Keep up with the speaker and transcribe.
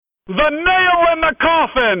The nail in the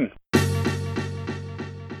coffin!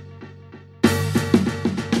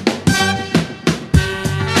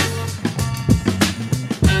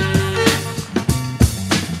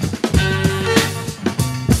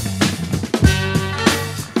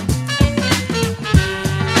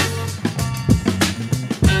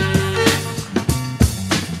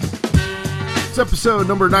 It's episode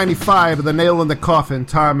number 95 of The Nail in the Coffin.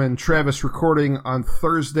 Tom and Travis recording on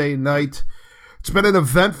Thursday night. It's been an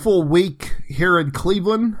eventful week here in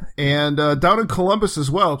Cleveland and down in Columbus as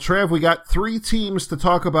well. Trav, we got three teams to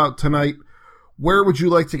talk about tonight. Where would you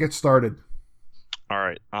like to get started? All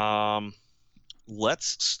right.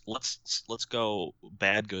 Let's go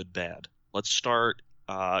bad, good, bad. Let's start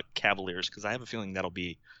Cavaliers because I have a feeling that'll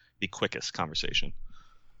be the quickest conversation.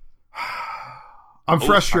 I'm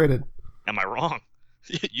frustrated. Am I wrong?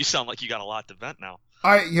 You sound like you got a lot to vent now.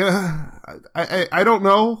 I don't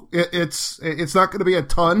know. It's not going to be a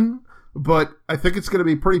ton, but I think it's going to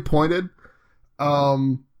be pretty pointed.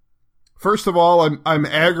 First of all, I'm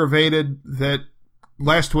aggravated that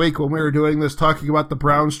last week when we were doing this, talking about the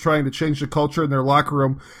Browns trying to change the culture in their locker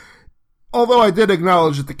room. Although I did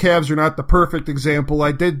acknowledge that the Cavs are not the perfect example,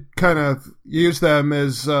 I did kind of use them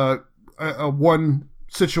as a one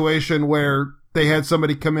situation where they had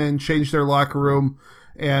somebody come in, change their locker room,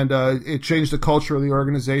 and it changed the culture of the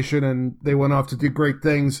organization, and they went off to do great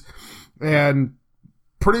things. And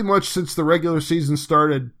pretty much since the regular season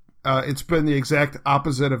started, it's been the exact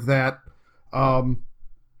opposite of that.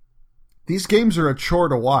 These games are a chore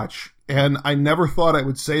to watch, and I never thought I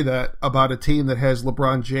would say that about a team that has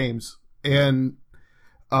LeBron James. And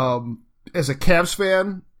as a Cavs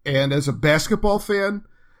fan and as a basketball fan,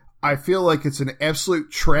 I feel like it's an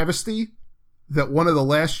absolute travesty that one of the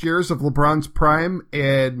last years of LeBron's prime,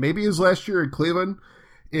 and maybe his last year in Cleveland,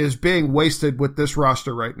 is being wasted with this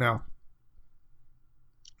roster right now.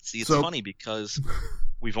 See, it's funny because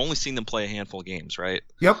we've only seen them play a handful of games, right?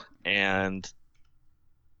 Yep. And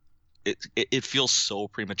it feels so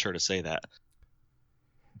premature to say that.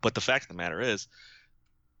 But the fact of the matter is,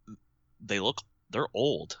 they're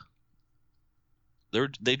old.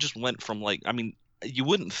 They just went from you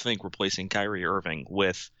wouldn't think replacing Kyrie Irving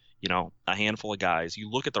with a handful of guys. You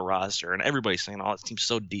look at the roster, and everybody's saying, "Oh, this team's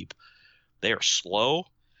so deep." They are slow,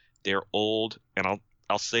 they're old, and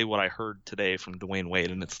I'll say what I heard today from Dwayne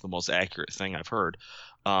Wade, and it's the most accurate thing I've heard.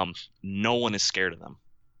 No one is scared of them.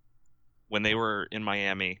 When they were in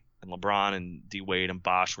Miami, and LeBron and D Wade and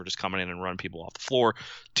Bosh were just coming in and running people off the floor,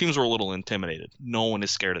 teams were a little intimidated. No one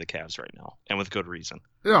is scared of the Cavs right now, and with good reason.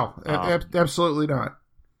 No, absolutely not.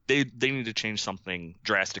 They need to change something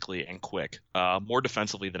drastically and quick, more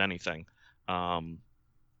defensively than anything.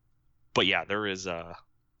 But yeah, there's a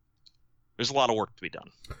lot of work to be done.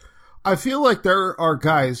 I feel like there are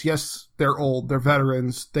guys, yes, they're old, they're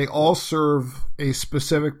veterans, they all serve a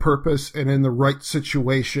specific purpose, and in the right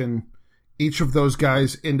situation, each of those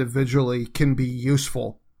guys individually can be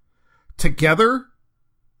useful. Together,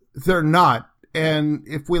 they're not. And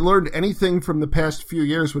if we learned anything from the past few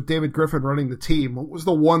years with David Griffin running the team, what was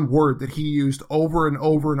the one word that he used over and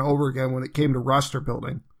over and over again when it came to roster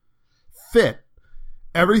building? Fit.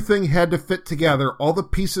 Everything had to fit together. All the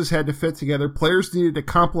pieces had to fit together. Players needed to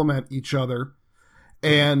complement each other.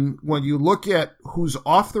 And when you look at who's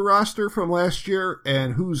off the roster from last year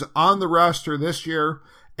and who's on the roster this year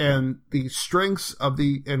and the strengths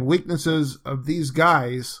and weaknesses of these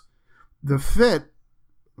guys, the fit,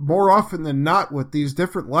 more often than not with these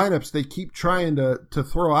different lineups they keep trying to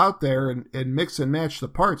throw out there and mix and match the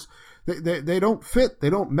parts, they don't fit, they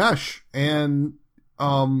don't mesh. And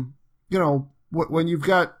when you've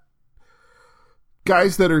got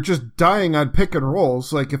guys that are just dying on pick and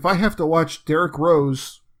rolls, like if I have to watch Derrick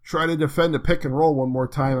Rose try to defend a pick and roll one more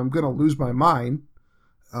time, I'm going to lose my mind.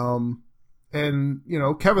 And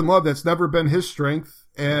Kevin Love, that's never been his strength,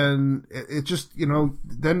 and it just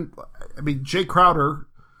Jay Crowder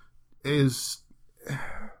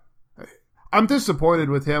I'm disappointed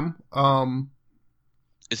with him.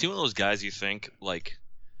 Is he one of those guys you think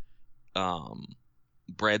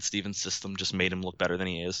Brad Stevens' system just made him look better than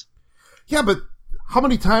he is? Yeah, but how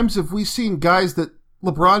many times have we seen guys that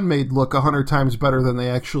LeBron made look 100 times better than they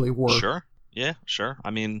actually were? Sure. Yeah, sure. I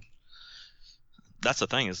mean, that's the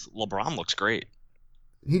thing is LeBron looks great.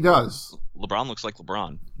 He does. LeBron looks like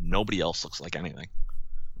LeBron. Nobody else looks like anything.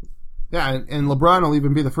 Yeah, and LeBron will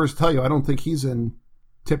even be the first to tell you, I don't think he's in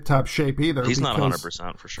tip-top shape either. He's not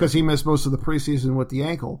 100% for sure. Because he missed most of the preseason with the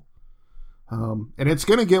ankle. And it's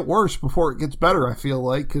going to get worse before it gets better, I feel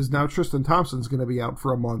like, because now Tristan Thompson's going to be out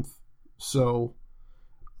for a month. So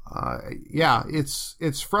yeah,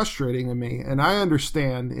 it's frustrating to me, and I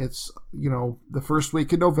understand it's, the first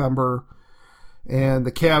week in November, and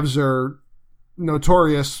the Cavs are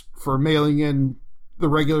notorious for mailing in the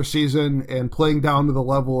regular season and playing down to the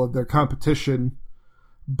level of their competition.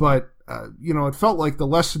 But, it felt like the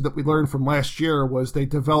lesson that we learned from last year was they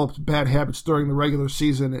developed bad habits during the regular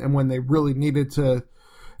season, and when they really needed to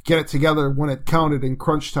get it together when it counted in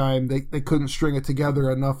crunch time, they couldn't string it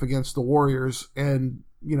together enough against the Warriors. And,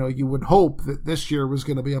 you would hope that this year was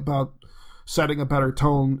going to be about setting a better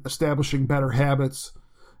tone, establishing better habits,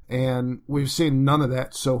 and we've seen none of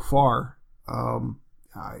that so far.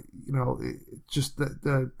 Just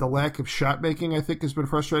the lack of shot making, I think, has been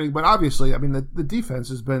frustrating. But obviously, I mean, the defense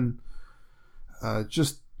has been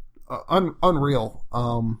just unreal.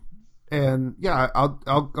 And yeah,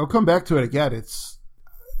 I'll come back to it again. It's,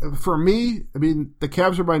 for me, I mean, the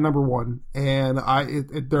Cavs are my number one, and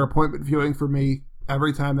they're appointment viewing for me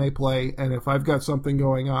every time they play. And if I've got something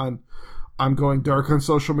going on, I'm going dark on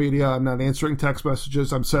social media. I'm not answering text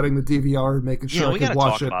messages. I'm setting the DVR and making sure I can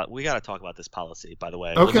watch it. We got to talk about this policy, by the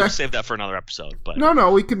way. Okay. Let's save that for another episode. But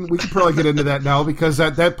no, we can probably get into that now, because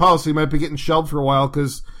that policy might be getting shelved for a while.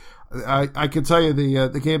 Because I can tell you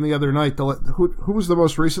the game the other night. Who was the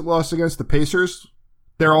most recent loss against the Pacers?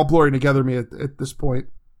 They're all blurring together me at this point.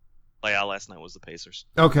 Yeah, last night was the Pacers.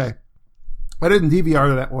 Okay. I didn't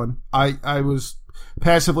DVR that one. I was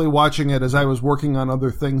passively watching it as I was working on other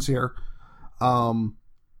things here.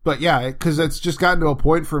 But yeah, because it's just gotten to a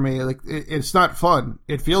point for me, like, it's not fun.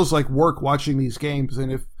 It feels like work watching these games.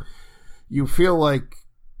 And if you feel like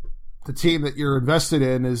the team that you're invested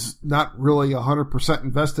in is not really 100%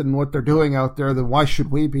 invested in what they're doing out there, then why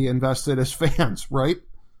should we be invested as fans, right?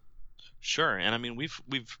 Sure. And I mean, we've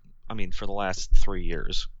for the last 3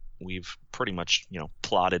 years, we've pretty much,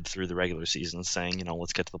 plodded through the regular season saying,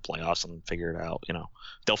 let's get to the playoffs and figure it out.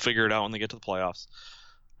 They'll figure it out when they get to the playoffs.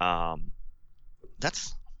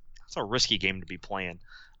 That's a risky game to be playing.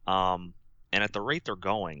 And at the rate they're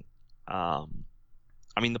going, the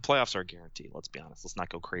playoffs are guaranteed. Let's be honest. Let's not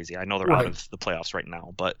go crazy. I know they're out of the playoffs right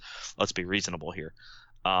now, but let's be reasonable here.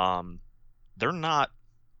 They're not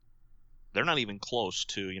even close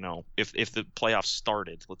to, if the playoffs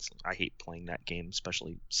started, I hate playing that game,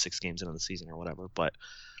 especially 6 games into the season or whatever, but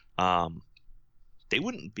they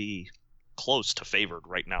wouldn't be close to favored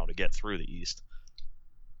right now to get through the East.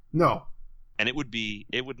 No. And it would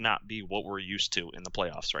not be what we're used to in the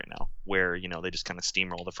playoffs right now, where, they just kind of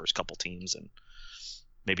steamroll the first couple teams and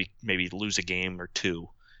maybe lose a game or two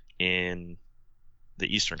in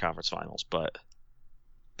the Eastern Conference Finals. But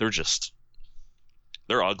they're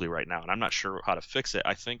ugly right now, and I'm not sure how to fix it.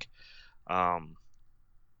 I think I'm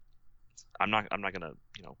not gonna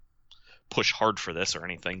push hard for this or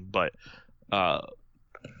anything, but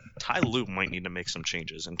Ty Lue might need to make some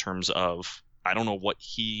changes in terms of, I don't know what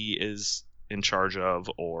he is in charge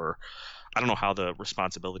of, or I don't know how the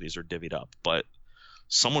responsibilities are divvied up, but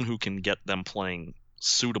someone who can get them playing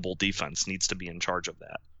suitable defense needs to be in charge of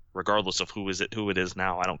that, regardless of who it is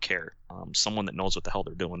now. I don't care. Someone that knows what the hell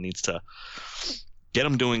they're doing needs to get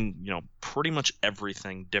them doing, pretty much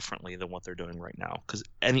everything differently than what they're doing right now. Because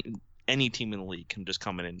any team in the league can just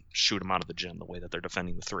come in and shoot them out of the gym the way that they're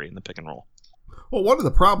defending the three in the pick and roll. Well, one of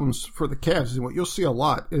the problems for the Cavs, and what you'll see a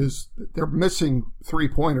lot, is they're missing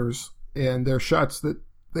 3-pointers and their shots that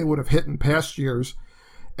they would have hit in past years.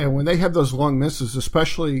 And when they have those long misses,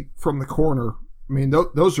 especially from the corner, I mean,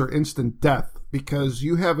 those are instant death, because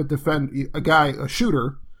you have a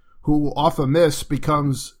shooter who off a miss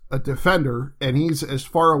becomes a defender, and he's as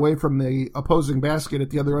far away from the opposing basket at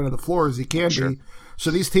the other end of the floor as he can be.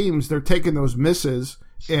 So these teams, they're taking those misses,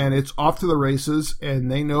 and it's off to the races,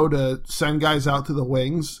 and they know to send guys out to the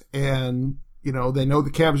wings, and, they know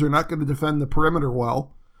the Cavs are not going to defend the perimeter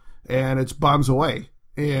well, and it's bombs away.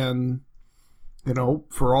 And,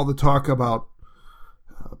 for all the talk about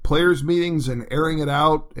players meetings and airing it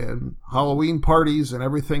out and Halloween parties and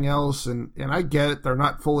everything else, and I get it, they're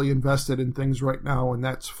not fully invested in things right now, and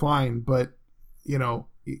that's fine, but you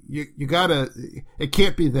gotta, it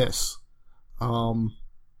can't be this.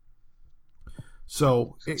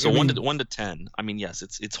 So 1 to 10, I mean, yes,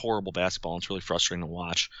 it's horrible basketball, and it's really frustrating to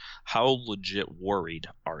watch. How legit worried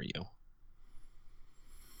are you?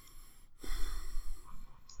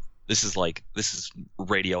 This is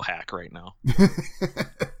radio hack right now.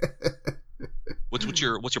 What's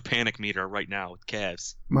your panic meter right now with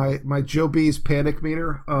Cavs? My Joe B's panic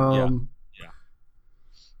meter. Yeah.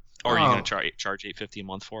 Or are you going to charge $850 a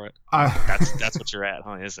month for it? That's what you're at,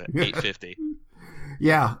 huh? Is it $850?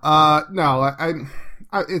 Yeah. No, I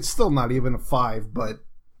it's still not even a 5, but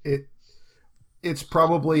it's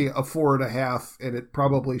probably a 4.5, and it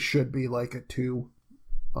probably should be like a 2.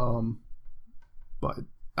 But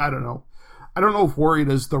I don't know. I don't know if worried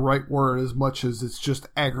is the right word as much as it's just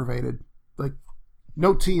aggravated. Like,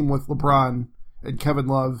 no team with LeBron and Kevin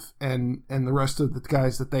Love and the rest of the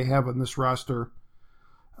guys that they have on this roster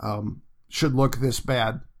should look this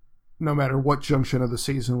bad, no matter what junction of the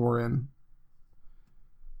season we're in.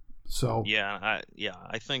 So I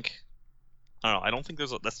think I don't know. I don't think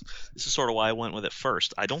this is sort of why I went with it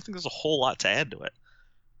first. I don't think there's a whole lot to add to it.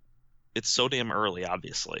 It's so damn early,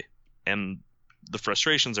 obviously, and the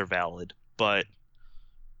frustrations are valid, but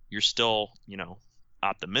you're still,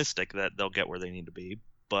 optimistic that they'll get where they need to be.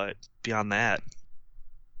 But beyond that,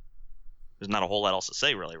 there's not a whole lot else to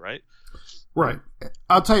say, really, right? Right.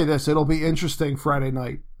 I'll tell you this. It'll be interesting Friday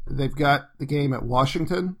night. They've got the game at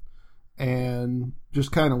Washington, and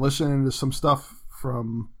just kind of listening to some stuff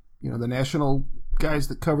from, the national guys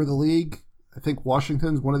that cover the league. I think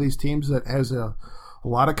Washington's one of these teams that has a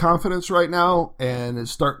lot of confidence right now and is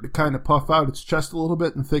starting to kind of puff out its chest a little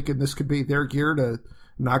bit and thinking this could be their gear to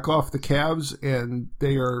knock off the Cavs, and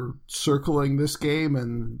they are circling this game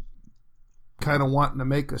and kind of wanting to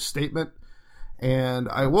make a statement. And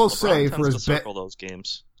I will say, for his circle those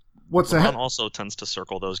games. What's LeBron that? also tends to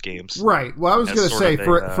circle those games. Right. Well, I was going to say,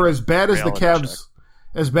 for as bad as the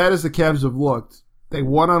Cavs, have looked, they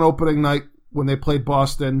won on opening night when they played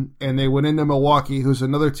Boston, and they went into Milwaukee, who's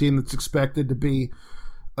another team that's expected to be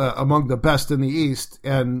among the best in the East,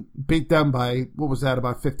 and beat them by, what was that,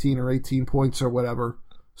 about 15 or 18 points or whatever.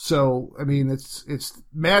 So, I mean, it's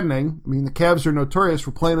maddening. I mean, the Cavs are notorious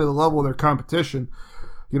for playing at the level of their competition.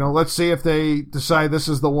 Let's see if they decide this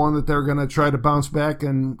is the one that they're going to try to bounce back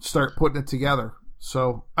and start putting it together.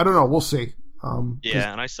 So, I don't know. We'll see. And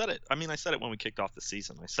I said it. I said it when we kicked off the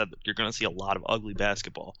season. I said that you're going to see a lot of ugly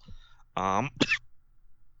basketball.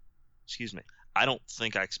 Excuse me. I don't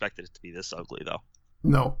think I expected it to be this ugly, though.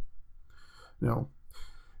 No.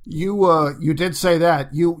 You did say that.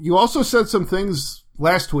 You also said some things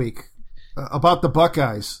last week about the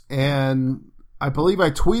Buckeyes, and I believe I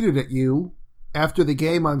tweeted at you after the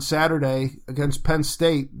game on Saturday against Penn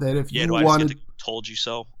State that if you wanted, told you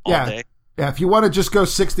so all day. Yeah, if you want to just go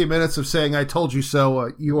 60 minutes of saying I told you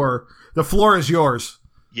so, the floor is yours.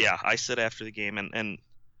 Yeah, I said after the game, and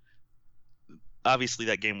obviously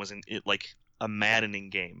that game was like a maddening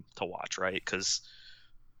game to watch, right? Because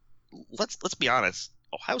let's be honest,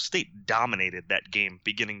 Ohio State dominated that game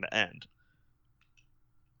beginning to end.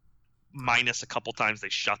 Minus a couple times they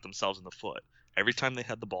shot themselves in the foot. Every time they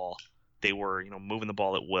had the ball, they were moving the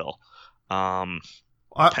ball at will. Penn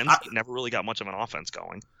State never really got much of an offense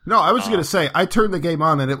going. No, I was going to say, I turned the game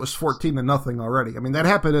on and it was 14-0 already. I mean, that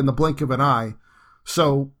happened in the blink of an eye.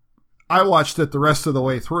 So I watched it the rest of the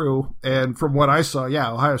way through, and from what I saw,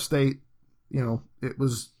 Ohio State, it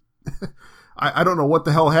was I don't know what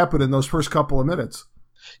the hell happened in those first couple of minutes.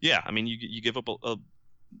 Yeah, I mean, you give up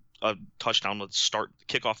a touchdown to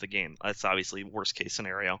kick off the game. That's obviously worst case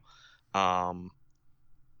scenario.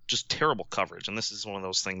 Just terrible coverage, and this is one of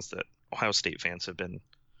those things that Ohio State fans have been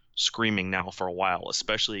screaming now for a while,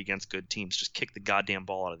 especially against good teams. Just kick the goddamn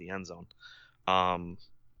ball out of the end zone.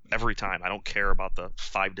 Every time. I don't care about the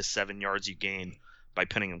 5 to 7 yards you gain by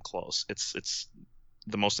pinning them close. It's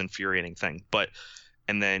the most infuriating thing.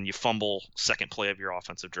 And then you fumble second play of your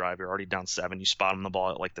offensive drive. You're already down 7. You spot them the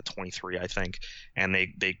ball at like the 23, I think, and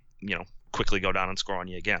they quickly go down and score on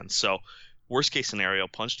you again. So worst case scenario,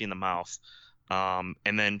 punched you in the mouth,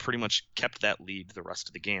 and then pretty much kept that lead the rest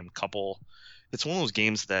of the game. It's one of those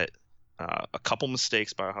games that a couple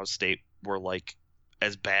mistakes by Ohio State were like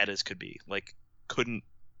as bad as could be. Like couldn't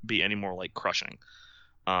be any more like crushing.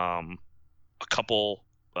 A couple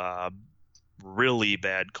really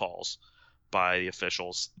bad calls by the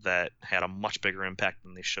officials that had a much bigger impact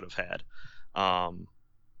than they should have had.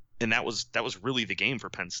 And that was really the game for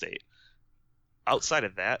Penn State. Outside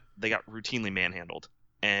of that, they got routinely manhandled.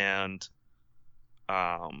 And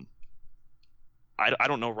I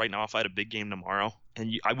don't know right now if I had a big game tomorrow, and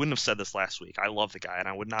I wouldn't have said this last week. I love the guy, and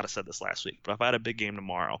I would not have said this last week. But if I had a big game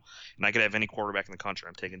tomorrow, and I could have any quarterback in the country,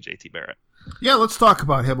 I'm taking J.T. Barrett. Yeah, let's talk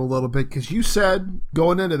about him a little bit, because you said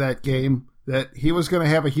going into that game that he was going to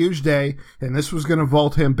have a huge day, and this was going to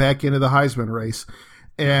vault him back into the Heisman race.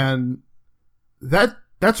 And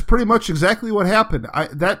that's pretty much exactly what happened.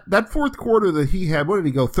 That fourth quarter that he had, what did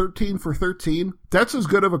he go, 13 for 13? That's as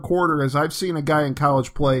good of a quarter as I've seen a guy in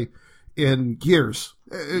college play in years.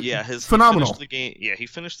 Yeah, phenomenal. He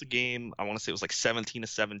finished the game. I want to say it was like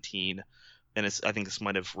 17-17, and I think this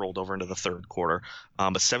might have rolled over into the third quarter.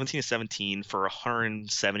 But 17-17 for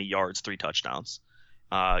 170 yards, 3 touchdowns.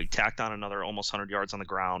 He tacked on another almost 100 yards on the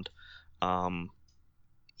ground.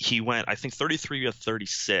 He went, I think, 33 of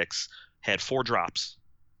 36, had 4 drops,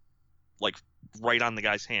 like right on the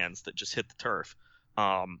guy's hands that just hit the turf.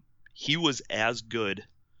 He was as good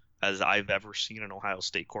as I've ever seen an Ohio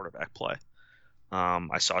State quarterback play.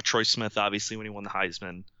 I saw Troy Smith, obviously, when he won the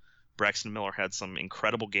Heisman. Braxton Miller had some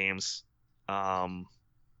incredible games.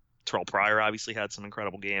 Terrell Pryor obviously had some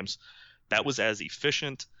incredible games. That was as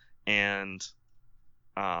efficient and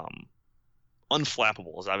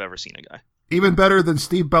unflappable as I've ever seen a guy. Even better than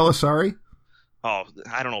Steve Bellisari? Oh,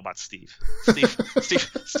 I don't know about Steve.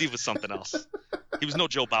 Steve was something else. He was no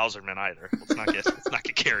Joe Bowserman either. Let's not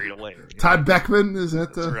get carried away. Todd Beckman, is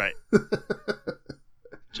that That's right.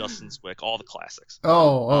 Justin Zwick, all the classics.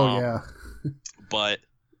 Yeah. But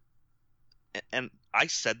and I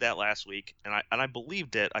said that last week, and I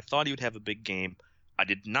believed it. I thought he would have a big game. I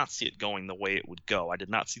did not see it going the way it would go. I did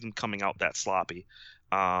not see them coming out that sloppy.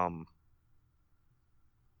 And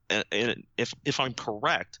if I'm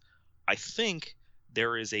correct, I think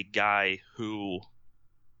there is a guy who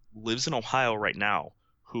lives in Ohio right now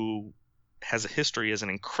who has a history as an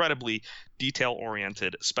incredibly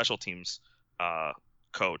detail-oriented special teams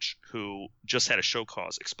coach who just had a show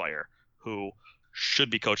cause expire, who should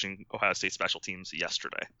be coaching Ohio State special teams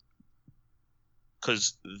yesterday.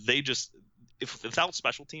 Because they just – if without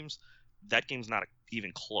special teams, that game's not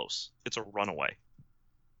even close. It's a runaway.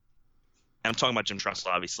 And I'm talking about Jim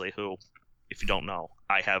Tressel, obviously, who, if you don't know,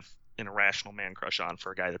 I have an irrational man crush on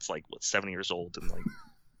for a guy that's like, 70 years old and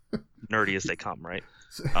like nerdy as they come, right?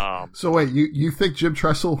 So wait, you think Jim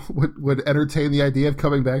Tressel would entertain the idea of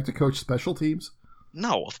coming back to coach special teams?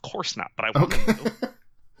 No, of course not, but I want him to.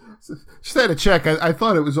 Just had to check. I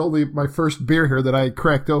thought it was only my first beer here that I had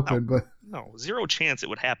cracked open, but no, zero chance it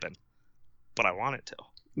would happen, but I want it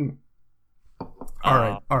to.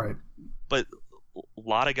 All right. But a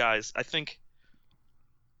lot of guys, I think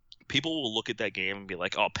people will look at that game and be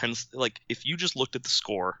like, "Oh, if you just looked at the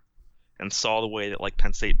score and saw the way that like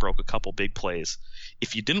Penn State broke a couple big plays,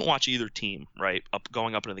 if you didn't watch either team, right,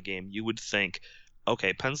 going up into the game, you would think,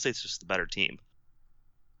 okay, Penn State's just the better team."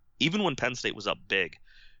 Even when Penn State was up big,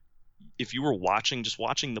 if you were watching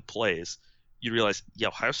the plays, you'd realize, yeah,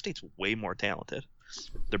 Ohio State's way more talented.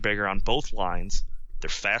 They're bigger on both lines. They're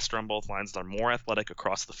faster on both lines. They're more athletic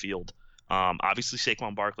across the field. Obviously,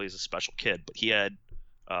 Saquon Barkley is a special kid, but he had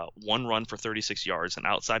one run for 36 yards, and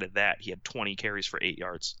outside of that, he had 20 carries for 8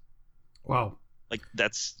 yards. Wow. Like,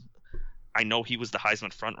 I know he was the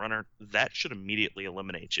Heisman front runner. That should immediately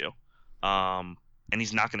eliminate you. And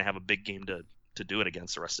he's not going to have a big game to do it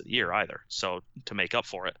against the rest of the year either, so to make up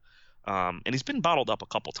for it. And he's been bottled up a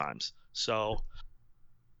couple times. So,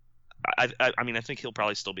 I mean, I think he'll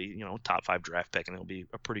probably still be, top 5 draft pick, and he'll be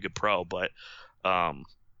a pretty good pro. But a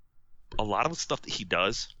lot of the stuff that he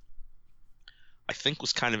does, I think,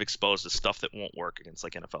 was kind of exposed as stuff that won't work against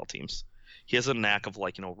like NFL teams. He has a knack of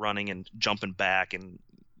like running and jumping back and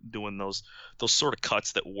doing those sort of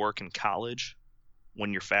cuts that work in college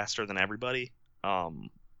when you're faster than everybody.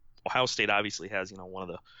 Ohio State obviously has one of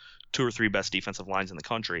the 2 or 3 best defensive lines in the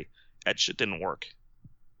country. That shit didn't work.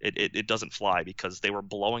 It doesn't fly because they were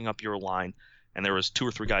blowing up your line, and there was 2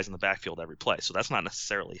 or 3 guys in the backfield every play. So that's not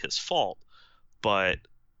necessarily his fault, but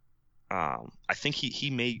I think he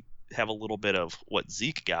may have a little bit of what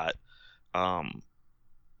Zeke got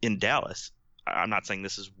in Dallas. I'm not saying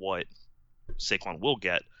this is what Saquon will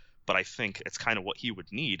get, but I think it's kind of what he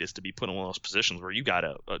would need, is to be put in one of those positions where you got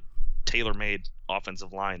a tailor-made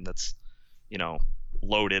offensive line that's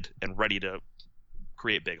loaded and ready to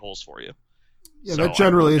create big holes for you. Yeah, so that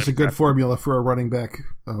generally is a good formula for a running back.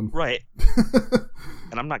 Right.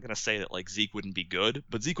 And I'm not going to say that like Zeke wouldn't be good,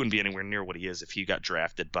 but Zeke wouldn't be anywhere near what he is if he got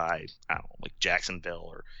drafted by, I don't know, like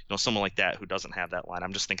Jacksonville or someone like that who doesn't have that line.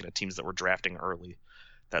 I'm just thinking of teams that were drafting early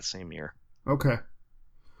that same year. Okay.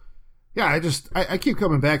 Yeah, I keep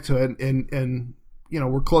coming back to it, and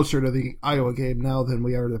we're closer to the Iowa game now than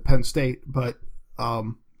we are to Penn State, but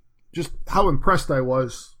just how impressed I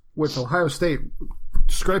was with Ohio State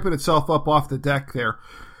scraping itself up off the deck there.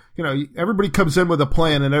 Everybody comes in with a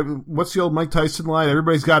plan, and what's the old Mike Tyson line?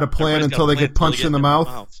 Everybody's got a plan until they get punched in the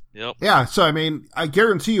mouth. Yep. Yeah, so I mean, I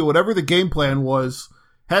guarantee you, whatever the game plan was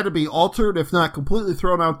had to be altered, if not completely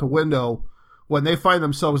thrown out the window, when they find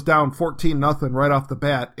themselves down 14-0 right off the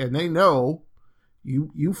bat, and they know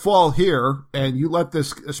you fall here, and you let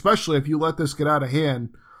this, especially if you let this get out of hand,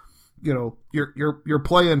 you're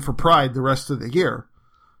playing for pride the rest of the year.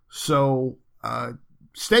 So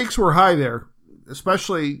stakes were high there,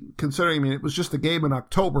 especially considering, it was just a game in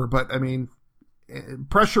October, but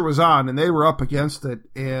pressure was on, and they were up against it,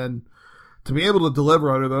 and to be able to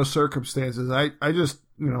deliver under those circumstances, I just,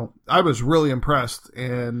 I was really impressed.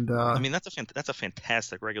 And I mean, that's a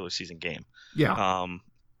fantastic regular season game. Yeah.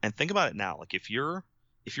 And think about it now. Like if you're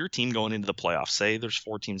a team going into the playoffs, say there's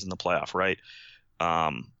 4 teams in the playoff, right?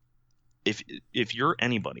 If you're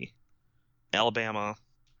anybody, Alabama,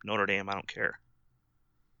 Notre Dame, I don't care.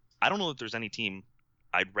 I don't know that there's any team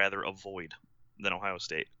I'd rather avoid than Ohio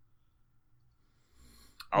State.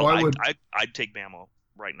 I'd take Bama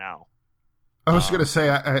right now. I was going to say,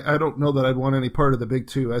 I don't know that I'd want any part of the big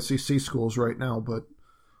 2 SEC schools right now, but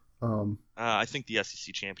I think the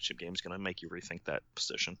SEC championship game is going to make you rethink that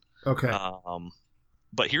position. Okay.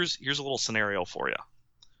 But here's a little scenario for you.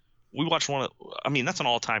 We watched that's an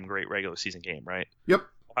all-time great regular season game, right? Yep.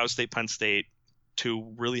 Ohio State, Penn State,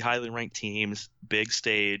 2 really highly ranked teams, big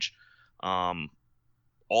stage.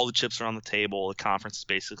 All the chips are on the table. The conference is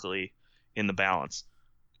basically in the balance.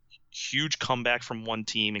 Huge comeback from one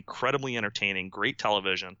team, incredibly entertaining, great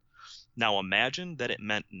television. Now imagine that it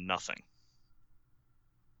meant nothing.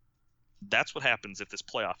 That's what happens if this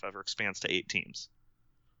playoff ever expands to 8 teams.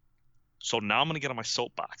 So now I'm going to get on my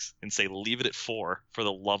soapbox and say leave it at 4 for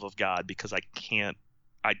the love of God, because I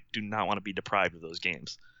do not want to be deprived of those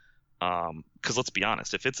games. Because let's be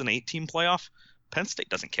honest, if it's an 8-team playoff, Penn State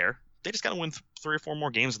doesn't care. They just got to win 3 or 4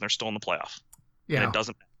 more games and they're still in the playoff. Yeah. And it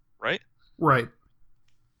doesn't matter, right? Right.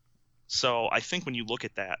 So I think when you look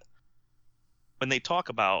at that, when they talk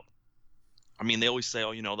about, they always say,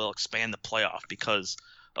 they'll expand the playoff because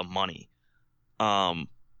of money.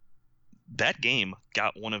 That game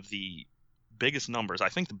got one of the biggest numbers. I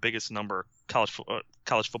think the biggest number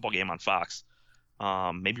college football game on Fox.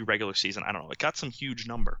 Maybe regular season. I don't know. It got some huge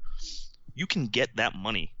number. You can get that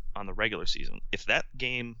money on the regular season. If that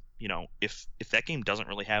game, if that game doesn't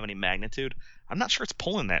really have any magnitude, I'm not sure it's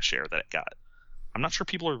pulling that share that it got. I'm not sure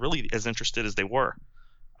people are really as interested as they were.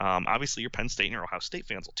 Obviously, your Penn State and your Ohio State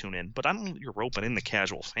fans will tune in, but I don't know that you're roping in the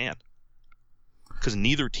casual fan because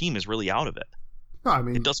neither team is really out of it. No,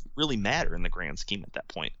 it doesn't really matter in the grand scheme at that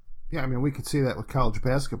point. Yeah, we could see that with college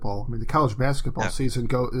basketball. The college basketball season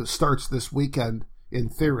starts this weekend in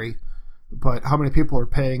theory, but how many people are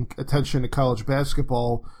paying attention to college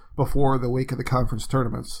basketball before the week of the conference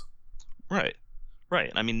tournaments? Right.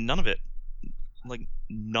 None of it,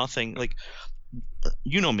 nothing,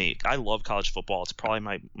 you know me, I love college football. It's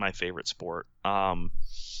probably my favorite sport. I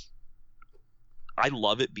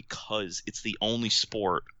love it because it's the only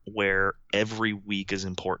sport where every week is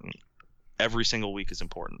important. Every single week is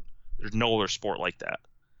important. There's no other sport like that.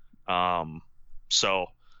 So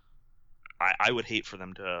I would hate for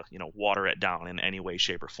them to, water it down in any way,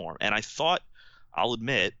 shape, or form. And I thought, I'll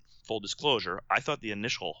admit, full disclosure, I thought the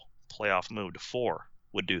initial playoff move to 4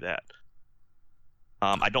 would do that.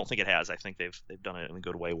 I don't think it has. I think they've done it in a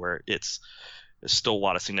good way where there's still a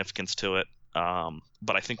lot of significance to it.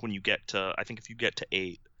 But I think if you get to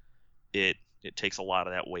 8, it takes a lot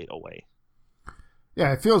of that weight away.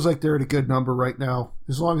 Yeah, it feels like they're at a good number right now.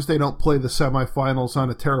 As long as they don't play the semifinals on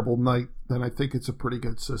a terrible night, then I think it's a pretty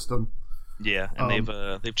good system. Yeah, and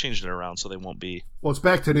they've changed it around so they won't be. Well, it's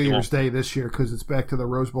back to New Year's Day this year because it's back to the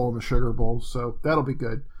Rose Bowl and the Sugar Bowl, so that'll be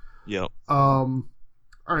good. Yep. All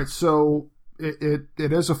right, so it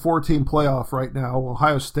is a 4-team playoff right now.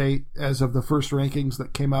 Ohio State, as of the first rankings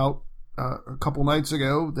that came out a couple nights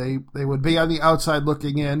ago, they would be on the outside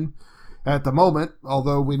looking in at the moment,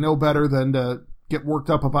 although we know better than to get worked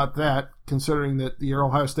up about that, considering that the year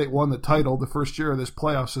Ohio State won the title, the first year of this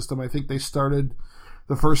playoff system, I think they started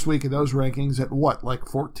the first week of those rankings at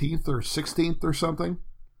 14th or 16th or something?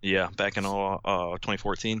 Yeah, back in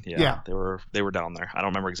 2014. Yeah, they were down there. I don't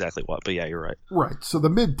remember exactly what, but yeah, you're right. Right, so the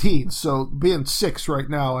mid-teens. So being 6 right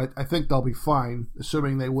now, I think they'll be fine,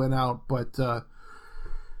 assuming they win out. But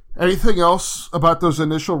anything else about those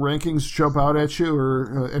initial rankings jump out at you,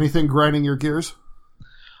 or anything grinding your gears?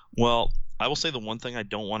 Well, I will say the one thing I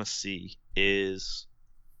don't want to see is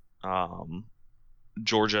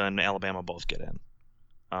Georgia and Alabama both get in.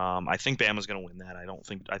 I think Bama's going to win that.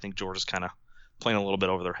 I think Georgia's kind of playing a little bit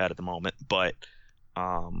over their head at the moment, but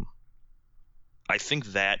I think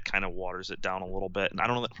that kind of waters it down a little bit. And I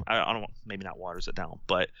don't know, maybe not waters it down,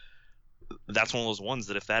 but that's one of those ones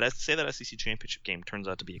that if that SEC championship game turns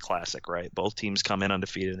out to be a classic, right? Both teams come in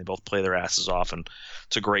undefeated and they both play their asses off, and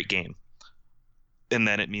it's a great game. And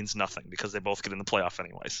then it means nothing because they both get in the playoff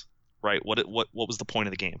anyways, right? What was the point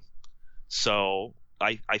of the game? So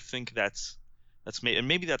I think that's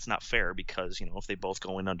maybe that's not fair because, if they both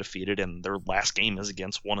go in undefeated and their last game is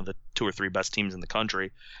against one of the 2 or 3 best teams in the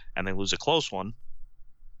country and they lose a close one,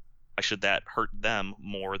 why should that hurt them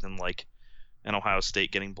more than and Ohio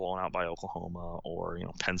State getting blown out by Oklahoma, or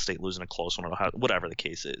Penn State losing a close one, or whatever the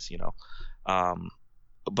case is.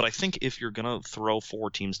 But I think if you're gonna throw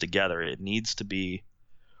 4 teams together, it needs to be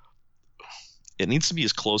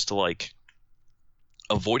as close to like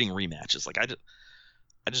avoiding rematches. Like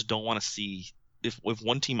I just don't want to see if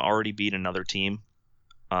one team already beat another team,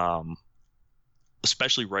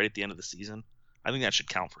 especially right at the end of the season. I think that should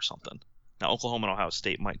count for something. Now Oklahoma and Ohio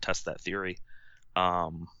State might test that theory,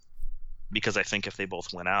 because I think if they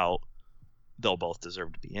both win out, they'll both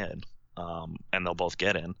deserve to be in, and they'll both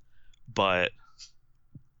get in. But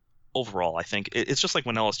overall, I think it's just like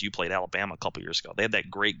when LSU played Alabama a couple years ago. They had that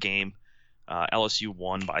great game. LSU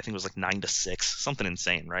won by, I think it was like 9-6, something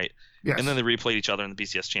insane, right? Yes. And then they replayed each other in the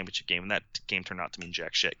BCS championship game, and that game turned out to mean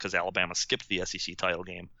jack shit because Alabama skipped the SEC title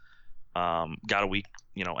game, got a week,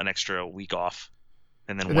 an extra week off,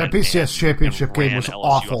 and then that BCS championship game was LSU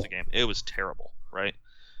awful. It was terrible, right?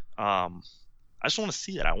 I just want to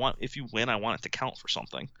see it. If you win, I want it to count for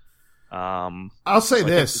something. I'll say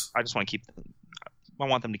this. I just want to I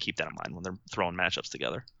want them to keep that in mind when they're throwing matchups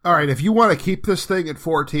together. All right, if you want to keep this thing at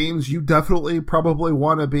 4 teams, you definitely probably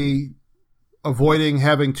want to be avoiding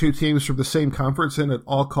having 2 teams from the same conference in at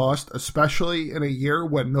all cost, especially in a year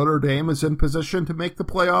when Notre Dame is in position to make the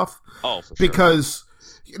playoff. Oh, for sure. Because,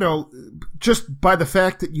 just by the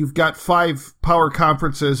fact that you've got 5 power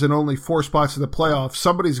conferences and only 4 spots in the playoff,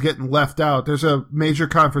 somebody's getting left out. There's a major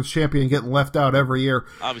conference champion getting left out every year.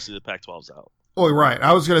 Obviously, the Pac-12's out. Oh, right.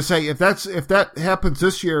 I was going to say, if that happens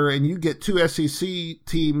this year and you get 2 SEC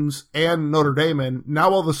teams and Notre Dame in, now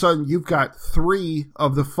all of a sudden you've got 3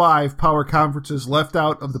 of the 5 power conferences left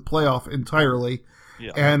out of the playoff entirely.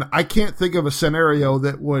 Yeah. And I can't think of a scenario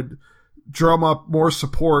that would drum up more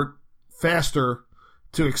support faster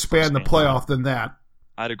to expand the playoff than that.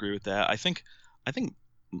 I'd agree with that. I think I've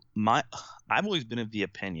always been of the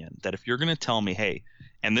opinion that if you're going to tell me, hey,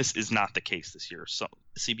 and this is not the case this year, so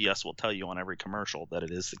CBS will tell you on every commercial that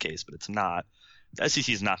it is the case, but it's not. The SEC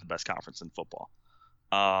is not the best conference in football.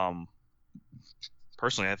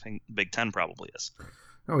 Personally, I think Big Ten probably is.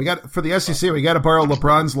 No, for the SEC, we got to borrow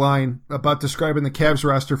LeBron's line about describing the Cavs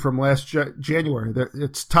roster from last January.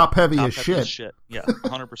 It's top heavy as shit. Yeah,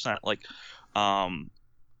 100%. Like,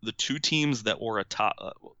 the 2 teams that were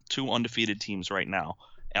 2 undefeated teams right now,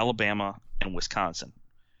 Alabama and Wisconsin.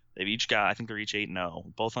 They've each got, I think they're each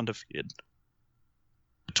 8-0, both undefeated.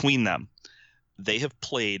 Between them, they have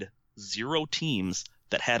played 0 teams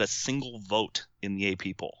that had a single vote in the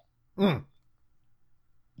AP poll.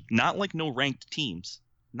 Not like no ranked teams.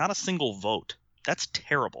 Not a single vote. That's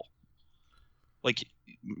terrible. Like,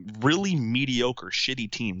 really mediocre,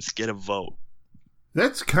 shitty teams get a vote.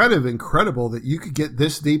 That's kind of incredible that you could get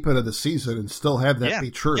this deep into the season and still have that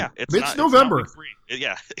be true. Yeah, it's November.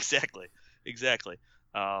 Yeah, exactly.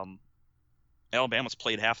 Alabama's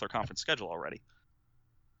played half their conference schedule already.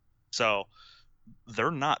 So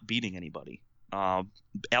they're not beating anybody.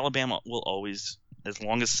 Alabama will always, as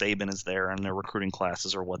long as Saban is there and their recruiting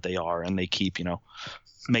classes are what they are and they keep,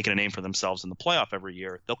 making a name for themselves in the playoff every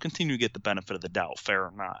year, they'll continue to get the benefit of the doubt, fair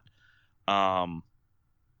or not.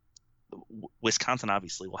 Wisconsin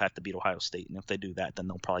obviously will have to beat Ohio State, and if they do that, then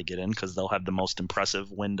they'll probably get in because they'll have the most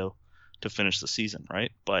impressive window to finish the season,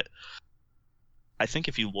 right? But I think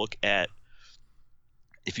if you look at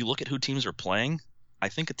who teams are playing, I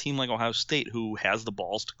think a team like Ohio State, who has the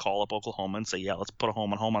balls to call up Oklahoma and say, yeah, let's put a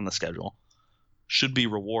home and home on the schedule, should be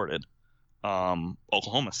rewarded.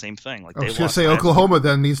 Oklahoma, same thing. Like, I was going to say Oklahoma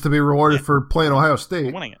then needs to be rewarded for playing Ohio State.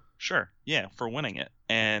 For winning it. Sure. Yeah, for winning it.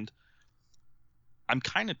 And I'm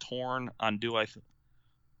kind of torn on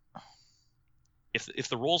if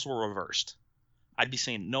the roles were reversed, I'd be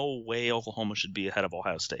saying no way Oklahoma should be ahead of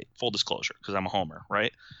Ohio State. Full disclosure, because I'm a homer,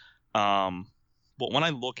 right? But when I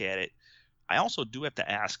look at it, I also do have to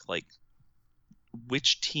ask, like,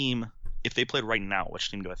 which team, if they played right now, which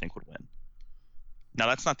team do I think would win? Now,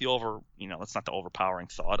 that's not the overpowering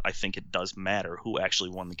thought. I think it does matter who actually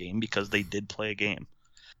won the game because they did play a game.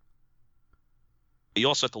 You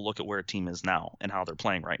also have to look at where a team is now and how they're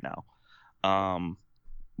playing right now.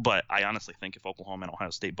 But I honestly think if Oklahoma and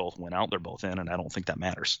Ohio State both win out, they're both in, and I don't think that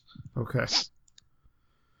matters. Okay.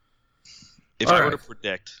 If I were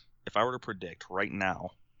to predict right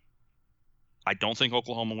now, I don't think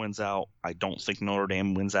Oklahoma wins out. I don't think Notre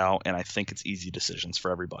Dame wins out, and I think it's easy decisions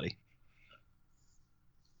for everybody.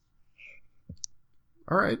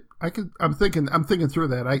 All right. I'm thinking through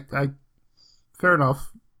that. I fair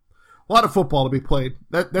enough. A lot of football to be played.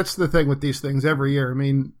 That's the thing with these things every year. I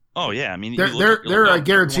mean, oh yeah, I mean, there I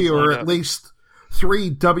guarantee you are at least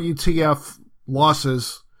 3 WTF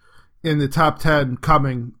losses in the top 10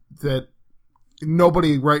 coming that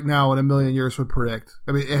nobody right now in a million years would predict.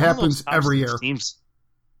 I mean, it happens every year.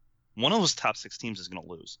 One of those top 6 teams is going to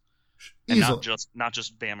lose. Easily. And not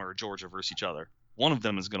just Bama or Georgia versus each other. One of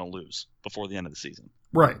them is going to lose before the end of the season.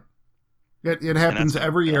 Right. It happens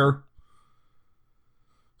every year.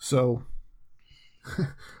 So,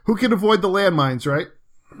 who can avoid the landmines, right?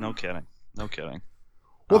 No kidding.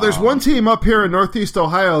 Well, there's one team up here in Northeast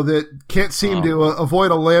Ohio that can't seem to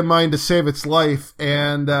avoid a landmine to save its life.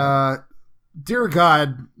 And, dear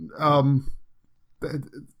God, I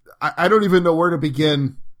don't even know where to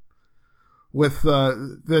begin with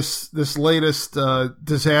this latest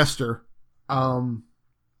disaster. The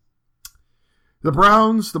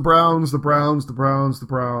Browns.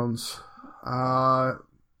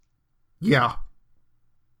 Yeah.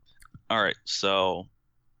 All right, so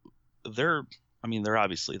they're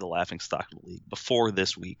obviously the laughingstock of the league. Before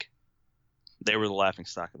this week, they were the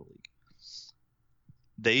laughingstock of the league.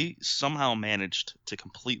 They somehow managed to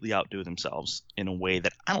completely outdo themselves in a way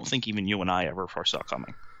that I don't think even you and I ever foresaw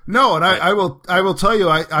coming. No, and I will tell you,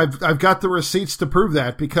 I've got the receipts to prove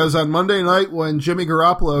that, because on Monday night when Jimmy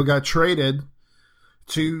Garoppolo got traded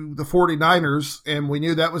to the 49ers, and we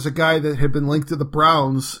knew that was a guy that had been linked to the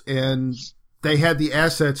Browns, and they had the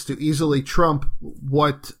assets to easily trump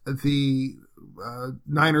what the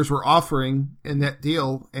Niners were offering in that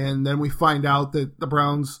deal, and then we find out that the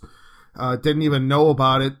Browns didn't even know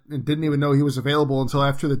about it and didn't even know he was available until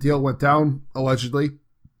after the deal went down, allegedly.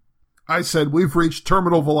 I said, we've reached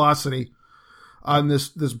terminal velocity on this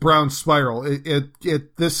Brown spiral.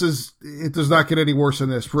 It does not get any worse than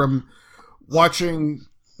this. From watching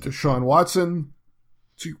Deshaun Watson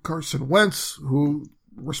to Carson Wentz, who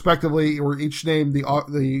respectively were each named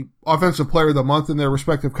the offensive player of the month in their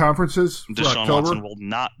respective conferences for Deshaun October. Watson will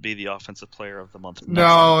not be the offensive player of the month.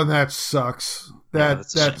 No, and that sucks. That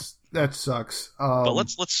sucks. But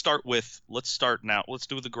let's start now. Let's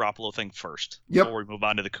do the Garoppolo thing first before we move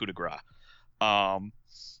on to the coup de grace. What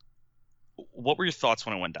were your thoughts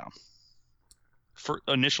when it went down? For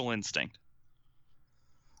initial instinct.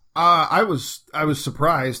 I was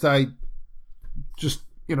surprised. I just,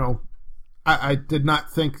 I did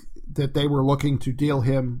not think that they were looking to deal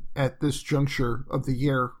him at this juncture of the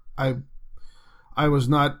year. I was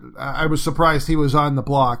surprised he was on the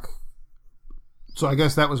block. So I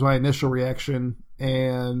guess that was my initial reaction.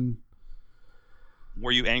 And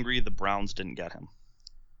were you angry the Browns didn't get him?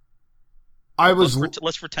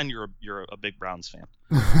 Let's pretend you're a big Browns fan.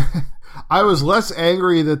 I was less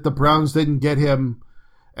angry that the Browns didn't get him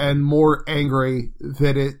and more angry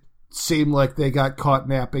that it seemed like they got caught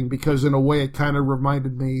napping, because in a way it kind of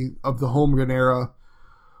reminded me of the Holmgren era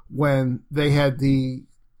when they had the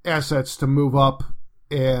assets to move up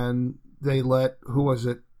and they let,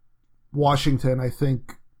 Washington, I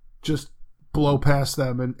think, just blow past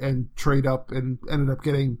them and trade up and ended up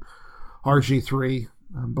getting RG3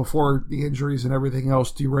 before the injuries and everything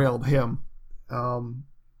else derailed him.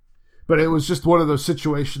 But it was just one of those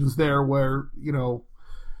situations there where,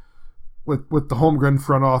 with the Holmgren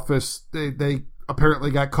front office, they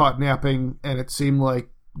apparently got caught napping, and it seemed like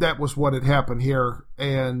that was what had happened here.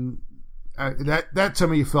 And that to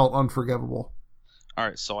me felt unforgivable. All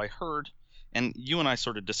right, so I heard, and you and I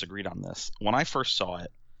sort of disagreed on this. When I first saw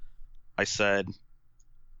it, I said,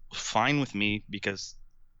 fine with me, because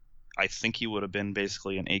I think he would have been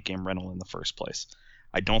basically an 8-game rental in the first place.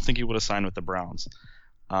 I don't think he would have signed with the Browns.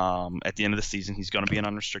 At the end of the season, he's going to be an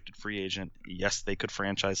unrestricted free agent. Yes, they could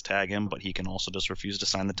franchise tag him, but he can also just refuse to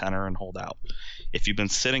sign the tenor and hold out. If you've been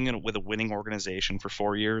sitting with a winning organization for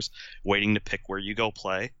 4 years, waiting to pick where you go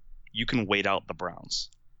play, you can wait out the Browns.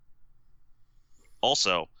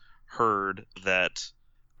 Also heard that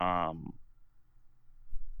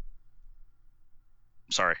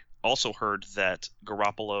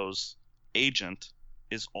Garoppolo's agent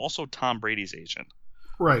is also Tom Brady's agent,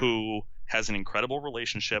 right? Who has an incredible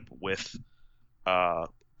relationship with Bill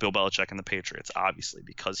Belichick and the Patriots, obviously,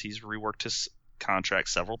 because he's reworked his contract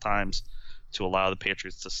several times to allow the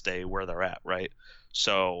Patriots to stay where they're at, right?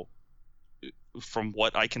 So from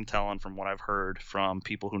what I can tell and from what I've heard from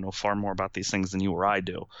people who know far more about these things than you or I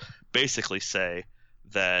do, basically say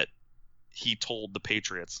that he told the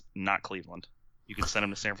Patriots, not Cleveland. You can send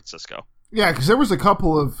him to San Francisco. Yeah, because there was a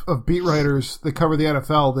couple of beat writers that cover the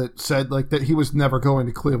NFL that said that he was never going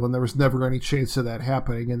to Cleveland. There was never any chance of that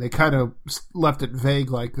happening, and they kind of left it vague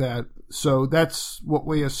like that. So that's what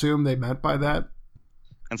we assume they meant by that.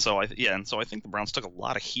 And so I think the Browns took a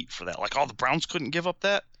lot of heat for that. Like, the Browns couldn't give up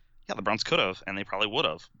that. Yeah, the Browns could have, and they probably would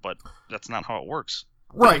have, but that's not how it works.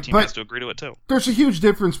 Right, the team has to agree to it too. There's a huge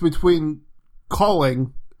difference between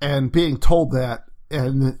calling and being told that,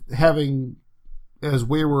 and having, as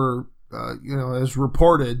we were as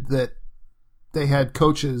reported that they had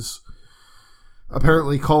coaches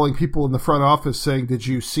apparently calling people in the front office saying, "Did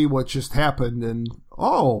you see what just happened?" And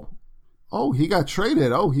he got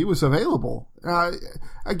traded. Oh, he was available.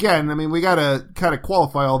 Again, I mean, we got to kind of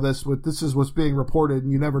qualify all this with this is what's being reported,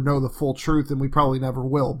 and you never know the full truth, and we probably never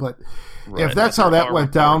will. But if that's how that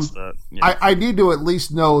went down, I need to at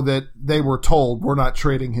least know that they were told we're not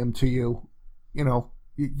trading him to you.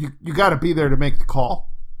 You got to be there to make the call.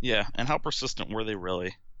 Yeah, and how persistent were they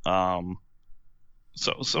really? So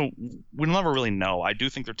we'll never really know. I do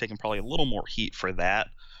think they're taking probably a little more heat for that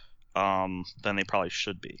than they probably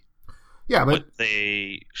should be. Yeah, but what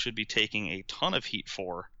they should be taking a ton of heat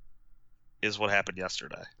for is what happened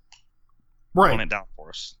yesterday. Right. Throwing it down for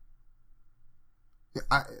us.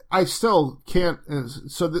 I still can't.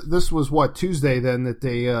 So this was what, Tuesday then, that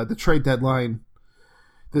they the trade deadline,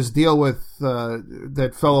 this deal with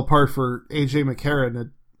that fell apart for AJ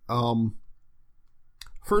McCarron.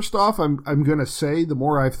 First off, I'm going to say the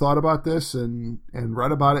more I've thought about this and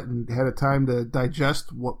read about it and had a time to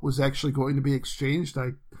digest what was actually going to be exchanged,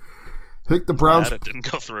 I think the Browns it didn't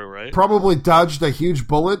go through, right? Probably dodged a huge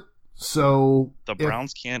bullet. So the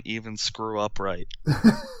Browns can't even screw up right.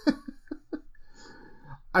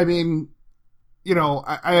 I mean,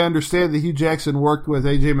 I understand that Hugh Jackson worked with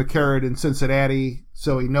A.J. McCarron in Cincinnati,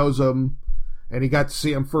 so he knows him, and he got to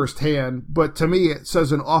see him firsthand. But to me, it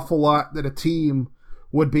says an awful lot that a team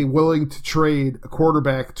would be willing to trade a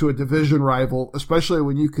quarterback to a division rival, especially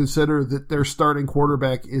when you consider that their starting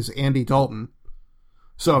quarterback is Andy Dalton.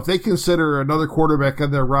 So if they consider another quarterback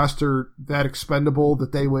on their roster that expendable,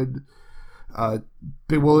 that they would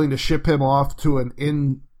be willing to ship him off to an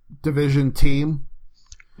in-division team.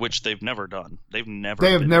 Which they've never done. They've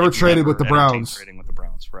never traded with the Browns. Trading with the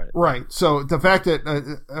Browns, right? Right. So the fact that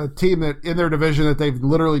a team that in their division that they've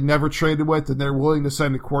literally never traded with, and they're willing to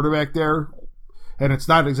send a quarterback there, and it's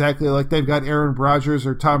not exactly like they've got Aaron Rodgers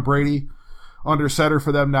or Tom Brady under center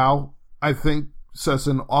for them now, I think says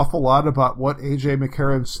an awful lot about what A.J.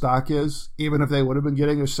 McCarron's stock is, even if they would have been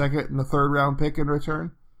getting a second and a third round pick in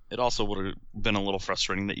return. It also would have been a little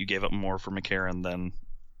frustrating that you gave up more for McCarron than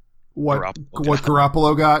what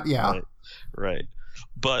Garoppolo got. Yeah. Right.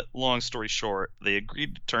 But long story short, they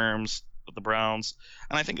agreed to terms with the Browns,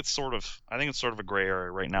 and I think it's sort of a gray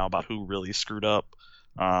area right now about who really screwed up.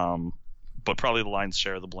 But probably the lion's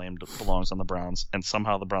share of the blame belongs on the Browns, and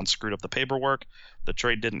somehow the Browns screwed up the paperwork. The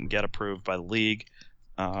trade didn't get approved by the league.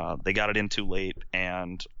 They got it in too late,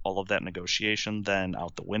 and all of that negotiation then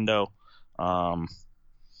out the window. And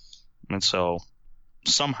so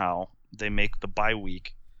somehow they make the bye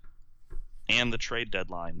week and the trade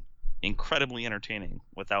deadline incredibly entertaining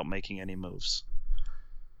without making any moves.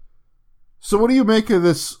 So what do you make of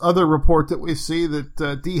this other report that we see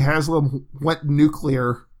that Dee Haslam went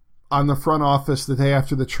nuclear on the front office the day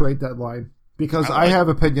after the trade deadline? Because I have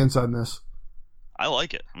opinions on this. I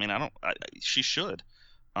like it. I mean, she should.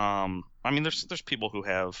 I mean, there's people who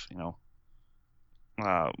have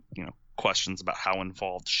questions about how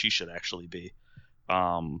involved she should actually be.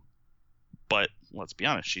 But let's be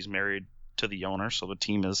honest, she's married to the owner, so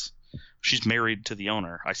she's married to the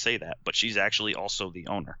owner. I say that, but she's actually also the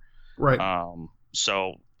owner. Right.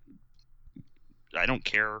 So I don't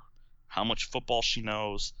care how much football she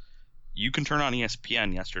knows. You can turn on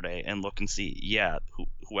ESPN yesterday and look and see,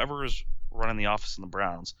 whoever is running the office in the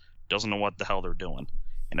Browns doesn't know what the hell they're doing.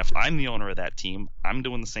 And if I'm the owner of that team, I'm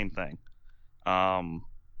doing the same thing.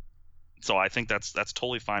 So I think that's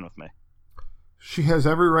totally fine with me. She has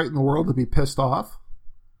every right in the world to be pissed off.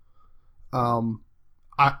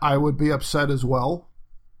 I would be upset as well.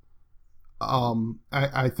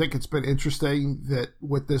 I think it's been interesting that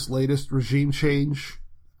with this latest regime change,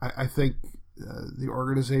 I think the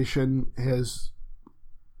organization has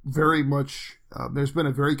very much, there's been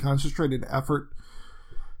a very concentrated effort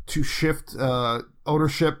to shift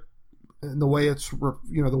ownership in the way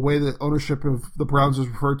the way that ownership of the Browns is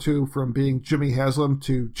referred to, from being Jimmy Haslam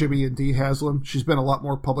to Jimmy and Dee Haslam. She's been a lot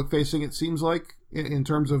more public facing, it seems like, in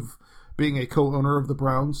terms of being a co-owner of the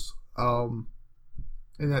Browns. And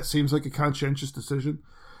that seems like a conscientious decision.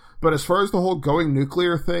 But as far as the whole going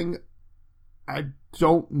nuclear thing, I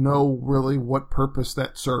don't know really what purpose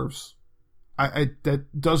that serves. That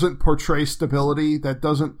doesn't portray stability. That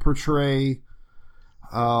doesn't portray...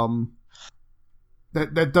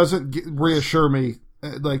 That doesn't reassure me.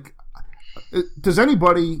 Does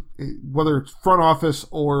anybody, whether it's front office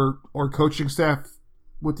or coaching staff,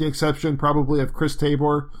 with the exception probably of Chris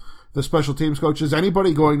Tabor, the special teams coach, is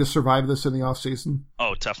anybody going to survive this in the offseason?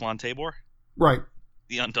 Oh, Teflon Tabor? Right.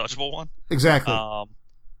 The untouchable one? Exactly.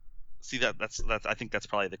 See that's I think that's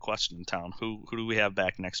probably the question in town. Who do we have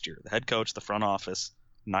back next year? The head coach, the front office,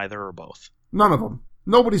 neither or both? None of them.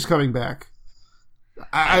 Nobody's coming back.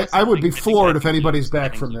 I would be floored if anybody's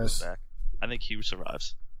back from this. I think Hughes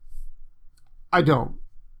survives. I don't.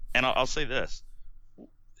 And I'll say this.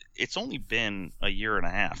 It's only been a year and a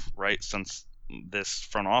half, right, since this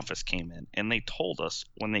front office came in. And they told us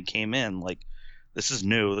when they came in, like, this is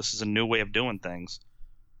new. This is a new way of doing things.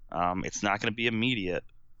 It's not going to be immediate.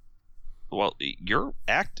 Well, you're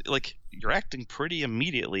acting pretty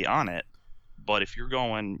immediately on it. But if you're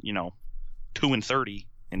going, 2-30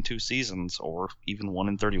 in 2 seasons, or even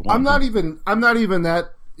 1-31, I'm not even that.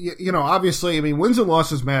 Obviously, I mean, wins and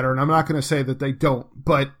losses matter, and I'm not going to say that they don't.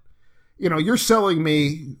 But you're selling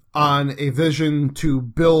me on a vision to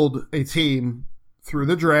build a team through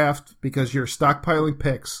the draft because you're stockpiling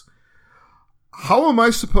picks. How am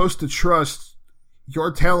I supposed to trust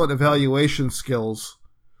your talent evaluation skills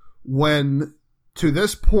when, to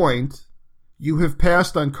this point, you have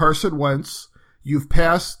passed on Carson Wentz, you've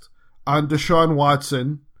passed on Deshaun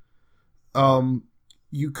Watson,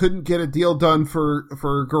 you couldn't get a deal done for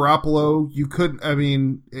Garoppolo, you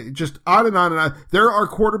couldn't, just on and on and on. There are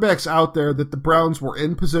quarterbacks out there that the Browns were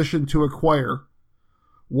in position to acquire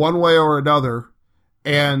one way or another,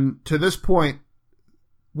 and to this point,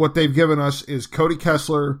 what they've given us is Cody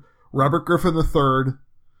Kessler, Robert Griffin III,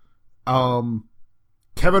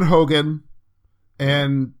 Kevin Hogan,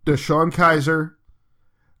 and Deshaun Kaiser,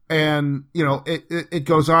 and it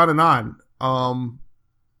goes on and on.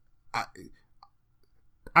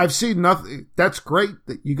 I've seen nothing. That's great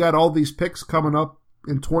that you got all these picks coming up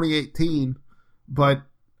in 2018, but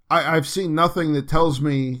I've seen nothing that tells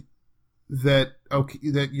me that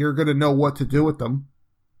that you're going to know what to do with them,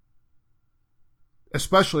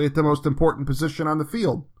 especially at the most important position on the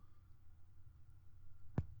field.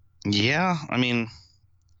 Yeah,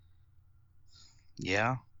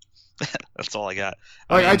 yeah. That's all I got.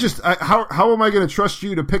 How am I going to trust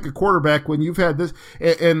you to pick a quarterback when you've had this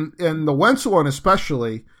and the Wentz one,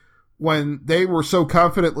 especially when they were so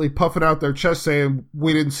confidently puffing out their chest saying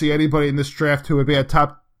we didn't see anybody in this draft who would be a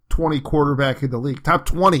top 20 quarterback in the league, top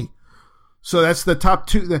 20. So that's the top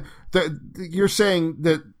two. You're saying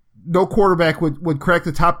that no quarterback would crack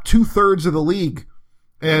the top 2/3 of the league,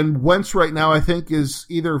 and Wentz right now I think is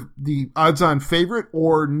either the odds-on favorite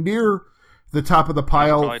or near the top of the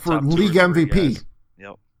pile for league MVP.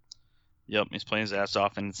 Yep, he's playing his ass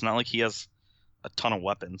off, and it's not like he has a ton of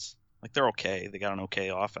weapons. Like, they're okay. They got an okay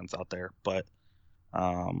offense out there, but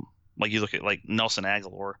like you look at like Nelson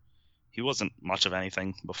Aguilar, he wasn't much of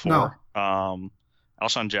anything before. No.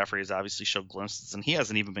 Alshon Jeffrey has obviously showed glimpses, and he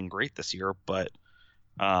hasn't even been great this year. But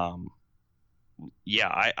yeah,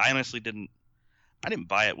 I honestly didn't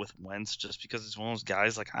buy it with Wentz just because it's one of those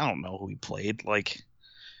guys. Like, I don't know who he played. Like,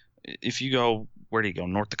 if you go, where do you go?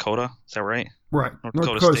 North Dakota? Is that right? Right. North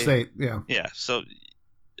Dakota State. Yeah. Yeah. So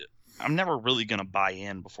I'm never really going to buy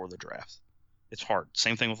in before the draft. It's hard.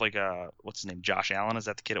 Same thing with like, what's his name? Josh Allen. Is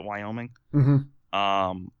that the kid at Wyoming?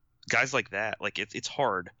 Mm-hmm. Guys like that, like it's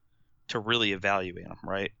hard to really evaluate them,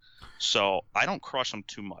 right? So I don't crush them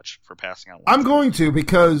too much for passing out. I'm going to,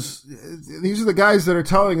 because these are the guys that are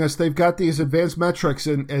telling us they've got these advanced metrics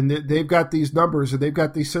and they've got these numbers and they've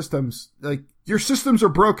got these systems. Like, your systems are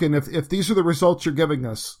broken if these are the results you're giving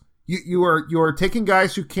us. You are taking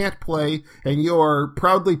guys who can't play and you are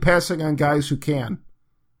proudly passing on guys who can.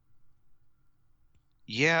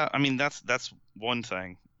 Yeah, that's one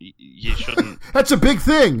thing. You shouldn't. That's a big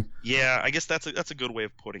thing. Yeah, I guess that's a good way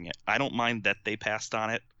of putting it. I don't mind that they passed on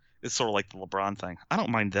it. It's sort of like the LeBron thing. I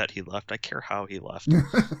don't mind that he left. I care how he left.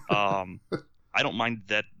 I don't mind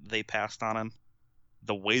that they passed on him.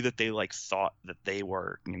 The way that they thought that they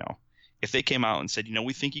were, if they came out and said,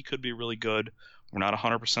 we think he could be really good. We're not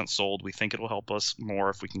 100% sold. We think it'll help us more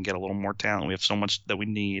if we can get a little more talent. We have so much that we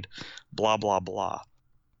need. Blah blah blah.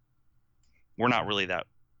 We're not really that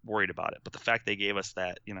worried about it. But the fact they gave us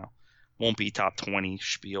that, won't be top 20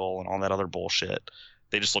 spiel and all that other bullshit.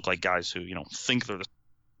 They just look like guys who, think they're the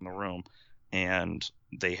in the room, and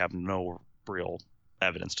they have no real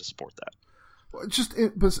evidence to support that. Just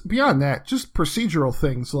beyond that, just procedural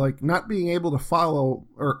things like not being able to follow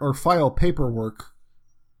or file paperwork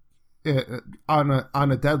on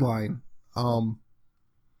a deadline. I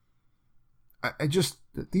just,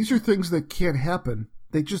 these are things that can't happen.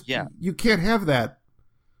 They just, you can't have that.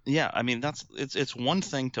 Yeah, it's one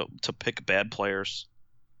thing to pick bad players,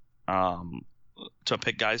 to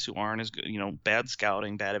pick guys who aren't as good, bad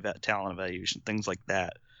scouting, bad talent evaluation, things like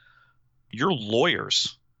that. You're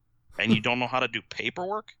lawyers, and you don't know how to do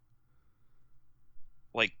paperwork?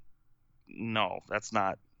 Like, no, that's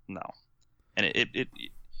not, no. And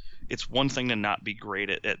it's one thing to not be great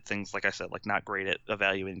at things, like I said, like not great at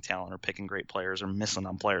evaluating talent or picking great players or missing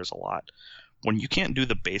on players a lot. When you can't do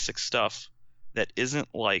the basic stuff that isn't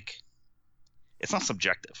like, it's not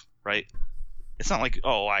subjective, right? It's not like,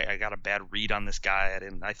 oh, I got a bad read on this guy.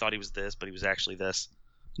 I thought he was this, but he was actually this.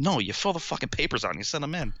 No, you fill the fucking papers out and you send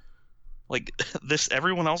them in. Like this,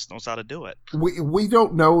 everyone else knows how to do it. We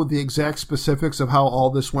don't know the exact specifics of how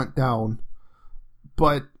all this went down,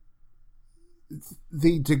 but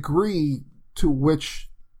the degree to which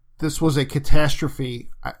this was a catastrophe,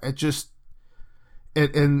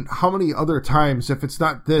 and how many other times, if it's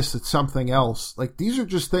not this, it's something else. Like, these are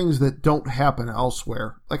just things that don't happen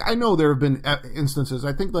elsewhere. Like, I know there have been instances.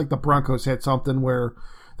 I think, like, the Broncos had something where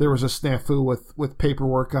there was a snafu with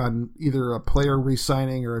paperwork on either a player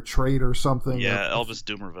re-signing or a trade or something. Yeah, Elvis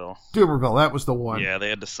Dumervil. Dumervil, that was the one. Yeah, they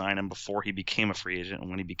had to sign him before he became a free agent, and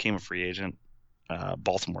when he became a free agent,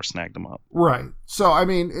 Baltimore snagged him up. Right. So, I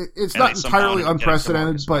mean, it's not entirely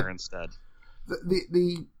unprecedented, but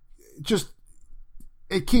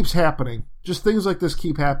it keeps happening. Just things like this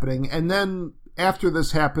keep happening. And then after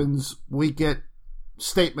this happens, we get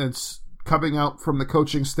statements coming out from the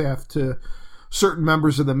coaching staff to certain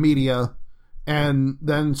members of the media, and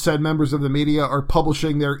then said members of the media are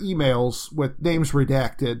publishing their emails with names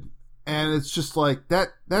redacted. And it's just like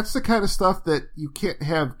that's the kind of stuff that you can't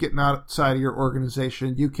have getting outside of your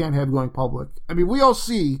organization. You can't have going public. I mean,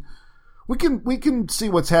 we can see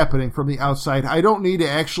what's happening from the outside. I don't need to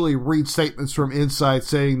actually read statements from inside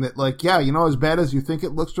saying that, like, yeah, as bad as you think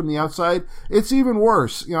it looks from the outside, it's even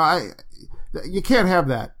worse. You can't have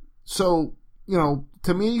that. So,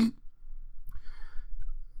 to me,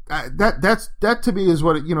 that to me is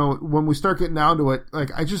what when we start getting down to it, like,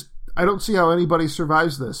 I don't see how anybody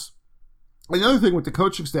survives this. Another thing with the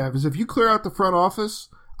coaching staff is if you clear out the front office,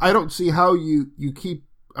 I don't see how you keep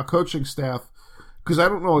a coaching staff, because I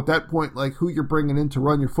don't know at that point, like, who you're bringing in to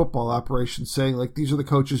run your football operation, saying, like, these are the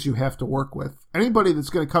coaches you have to work with. Anybody that's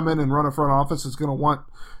going to come in and run a front office is going to want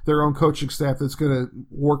their own coaching staff that's going to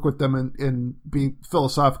work with them and be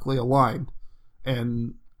philosophically aligned.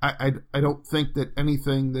 And I don't think that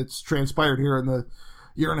anything that's transpired here in the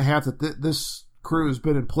year and a half that this crew has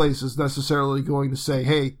been in place is necessarily going to say,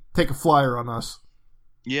 hey, take a flyer on us.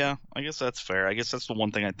 Yeah, I guess that's fair. I guess that's the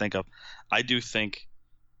one thing I think of. I do think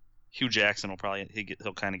Hugh Jackson will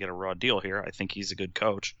he'll kind of get a raw deal here. I think he's a good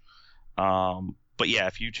coach. But yeah,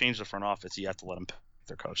 if you change the front office, you have to let them pick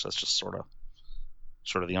their coach. That's just sort of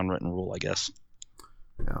the unwritten rule, I guess.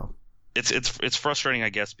 Yeah. It's frustrating, I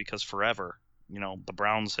guess, because forever, the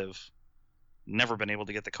Browns have never been able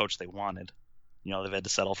to get the coach they wanted. They've had to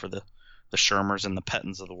settle for the Shermers and the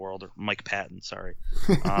Pettons of the world, or Mike Patton, sorry.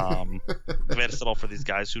 They've had to settle for these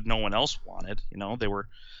guys who no one else wanted. They were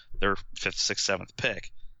their 5th, 6th, 7th pick.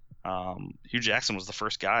 Hugh Jackson was the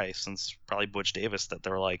first guy since probably Butch Davis that they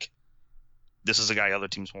were like, this is a guy other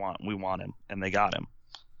teams want. We want him, and they got him.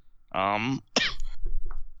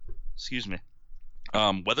 Excuse me.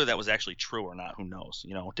 Whether that was actually true or not, who knows?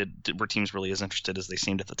 Were teams really as interested as they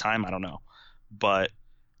seemed at the time? I don't know. But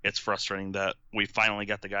it's frustrating that we finally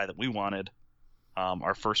got the guy that we wanted,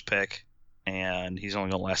 our first pick, and he's only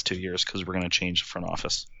going to last 2 years because we're going to change the front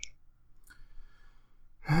office.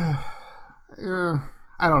 Yeah,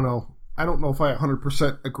 I don't know. I don't know if I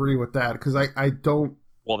 100% agree with that, because I don't.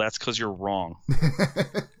 Well, that's because you're wrong.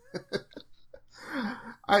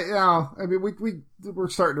 I mean, we're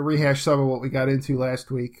starting to rehash some of what we got into last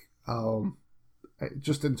week.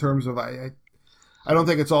 Just in terms of, I don't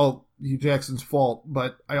think it's all Hugh Jackson's fault,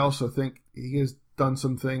 but I also think he has done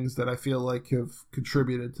some things that I feel like have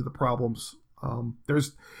contributed to the problems.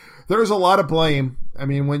 There's a lot of blame. I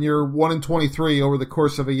mean, when you're 1-23 over the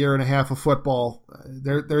course of a year and a half of football,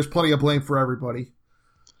 there's plenty of blame for everybody.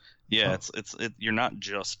 Yeah, you're not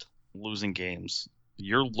just losing games.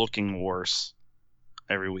 You're looking worse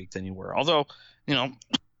every week than you were. Although,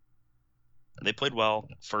 they played well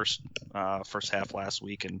first half last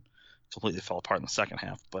week and completely fell apart in the second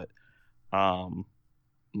half. But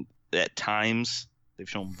at times they've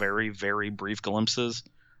shown very, very brief glimpses,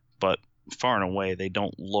 but far and away they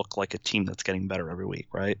don't look like a team that's getting better every week,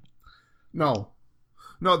 right? No,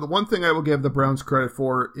 the one thing I will give the Browns credit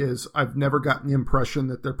for is I've never gotten the impression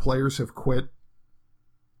that their players have quit.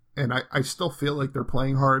 And I still feel like they're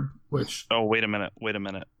playing hard, which... Oh, wait a minute.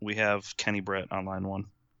 We have Kenny Brett on line 1.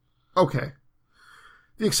 Okay.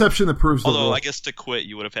 The exception that proves the rule. Although, I guess to quit,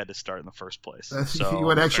 you would have had to start in the first place. So, you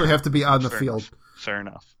would actually have to be on the field. Fair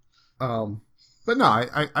enough. But no,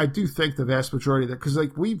 I do think the vast majority of that, because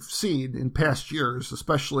like we've seen in past years,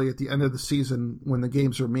 especially at the end of the season when the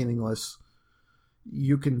games are meaningless,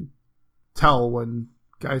 you can tell when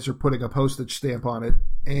guys are putting a postage stamp on it,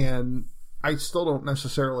 and I still don't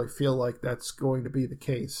necessarily feel like that's going to be the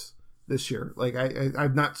case this year. Like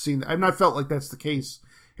I've not felt like that's the case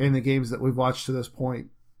in the games that we've watched to this point.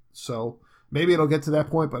 So maybe it'll get to that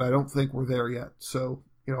point, but I don't think we're there yet. So,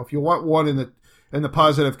 if you want one in the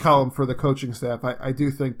positive column for the coaching staff, I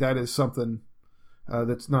do think that is something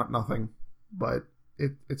that's not nothing, but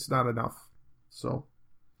it's not enough. So,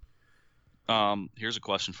 here's a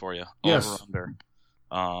question for you. Yes. Over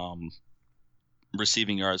under.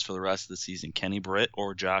 Receiving yards for the rest of the season, Kenny Britt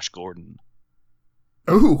or Josh Gordon?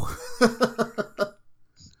 Ooh.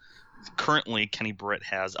 Currently, Kenny Britt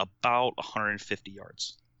has about 150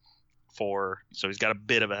 yards. So he's got a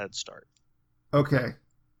bit of a head start. Okay.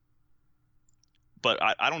 But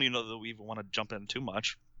I don't even know that we even want to jump in too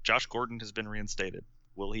much. Josh Gordon has been reinstated.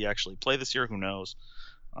 Will he actually play this year? Who knows?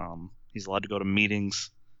 He's allowed to go to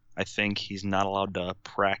meetings. I think he's not allowed to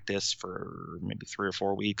practice for maybe 3 or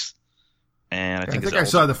 4 weeks. And I think I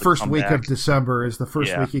saw the first week of December is the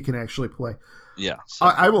first week he can actually play. Yeah. So.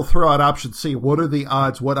 I will throw out option C. What are the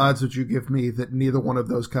odds? What odds would you give me that neither one of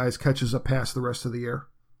those guys catches a pass the rest of the year?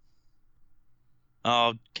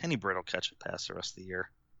 Kenny Britt will catch a pass the rest of the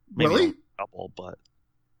year. Maybe really? A couple, but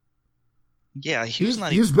yeah, he's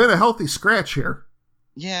been a healthy scratch here.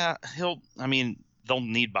 Yeah, they'll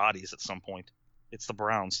need bodies at some point. It's the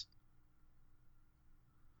Browns.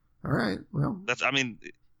 All right. Well,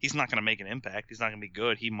 he's not going to make an impact. He's not going to be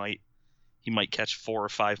good. He might catch 4 or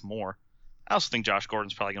 5 more. I also think Josh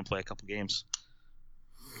Gordon's probably going to play a couple games.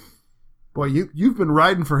 Boy, you've been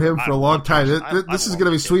riding for him for a long time. This is going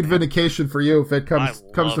to be sweet vindication for you if it comes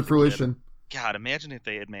to fruition. God, imagine if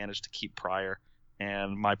they had managed to keep Pryor,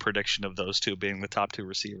 and my prediction of those two being the top 2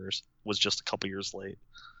 receivers was just a couple years late.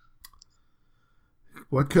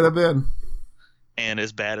 What could have been? And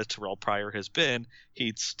as bad as Terrell Pryor has been,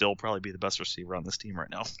 he'd still probably be the best receiver on this team right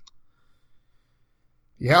now.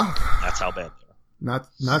 Yeah, that's how bad they are.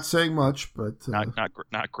 Not saying much, but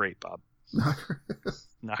not great, Bob.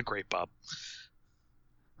 Not great, Bob.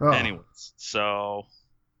 Oh. Anyways, so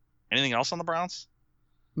anything else on the Browns?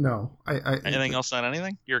 No. Anything else on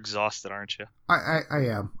anything? You're exhausted, aren't you? I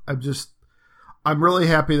am. I'm really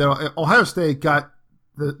happy that Ohio State got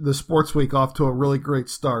the sports week off to a really great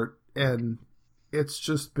start, and it's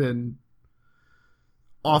just been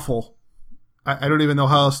awful. I don't even know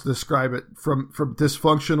how else to describe it. From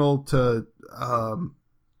dysfunctional to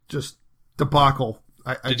just debacle.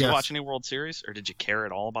 Did you watch any World Series, or did you care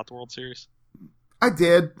at all about the World Series? I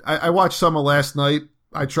did. I watched some of last night.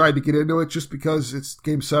 I tried to get into it just because it's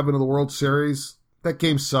Game 7 of the World Series. That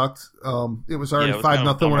game sucked. It was already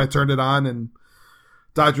 5-0 when I turned it on, and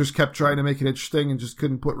Dodgers kept trying to make it interesting and just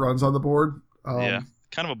couldn't put runs on the board. Yeah,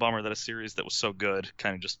 kind of a bummer that a series that was so good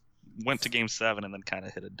kind of just went to Game 7 and then kind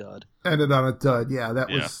of hit a dud. Ended on a dud. Yeah,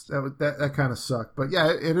 that kind of sucked. But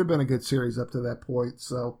yeah, it had been a good series up to that point.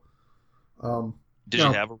 So, did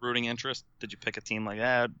you have a rooting interest? Did you pick a team like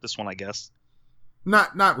this one? I guess.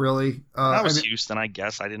 Not really. I was Houston. I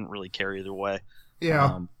guess I didn't really care either way.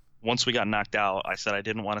 Yeah. Once we got knocked out, I said I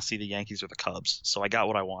didn't want to see the Yankees or the Cubs, so I got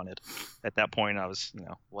what I wanted. At that point, I was,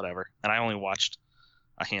 whatever. And I only watched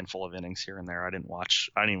a handful of innings here and there. I didn't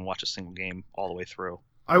even watch a single game all the way through.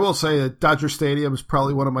 I will say that Dodger Stadium is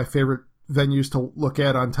probably one of my favorite venues to look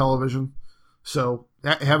at on television. So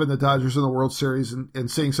having the Dodgers in the World Series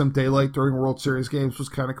and seeing some daylight during World Series games was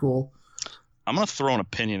kind of cool. I'm going to throw an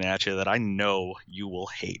opinion at you that I know you will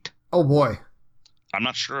hate. Oh, boy. I'm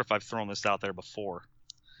not sure if I've thrown this out there before.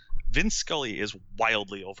 Vince Scully is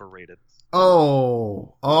wildly overrated.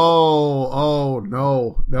 Oh,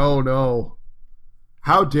 no.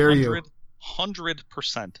 How dare you?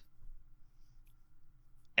 100%.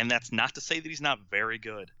 And that's not to say that he's not very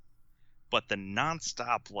good. But the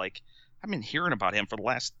nonstop, I've been hearing about him for the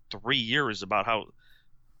last 3 years about how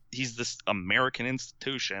he's this American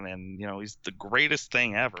institution and, he's the greatest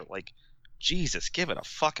thing ever. Jesus, give it a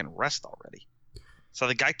fucking rest already. So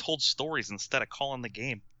the guy told stories instead of calling the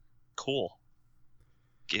game. Cool.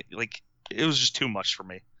 It was just too much for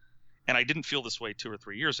me. And I didn't feel this way 2 or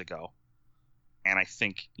 3 years ago. And I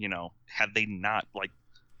think, had they not,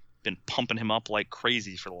 been pumping him up like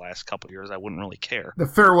crazy for the last couple of years, I wouldn't really care. The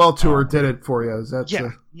farewell tour did it for you. Is that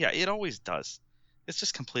Yeah, it always does. It's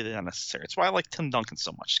just completely unnecessary. It's why I like Tim Duncan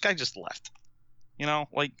so much. This guy just left. I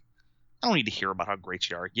don't need to hear about how great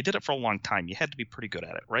you are. You did it for a long time. You had to be pretty good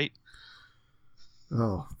at it, right?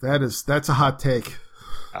 Oh, that's a hot take.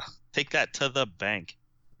 Take that to the bank.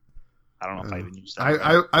 I don't know if I even used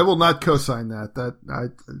that. I will not co-sign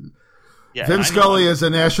that. Yeah, Vin Scully is a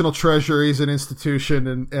national treasure. He's an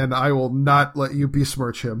institution, and I will not let you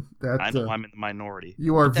besmirch him. I know I'm in the minority.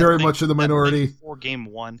 You are very much in the minority. For game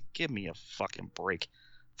 1, give me a fucking break.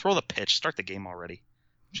 Throw the pitch. Start the game already.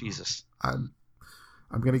 Jesus. I'm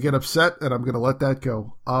going to get upset, and I'm going to let that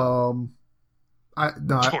go.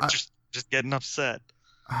 Just getting upset.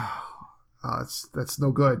 That's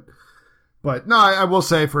no good. But no, I will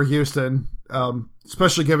say for Houston,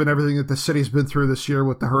 especially given everything that the city's been through this year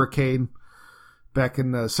with the hurricane back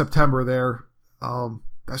in September there,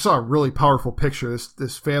 I saw a really powerful picture.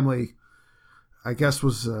 This family, I guess,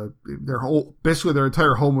 was basically their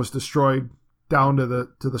entire home was destroyed down to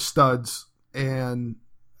the studs, and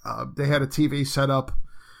they had a TV set up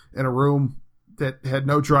in a room that had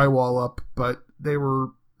no drywall up, but they were,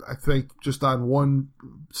 I think, just on one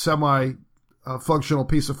functional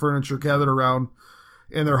piece of furniture gathered around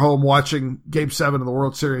in their home watching Game 7 of the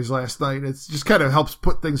World Series last night. It just kind of helps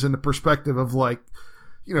put things into perspective of, like,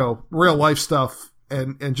 you know, real life stuff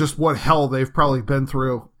and just what hell they've probably been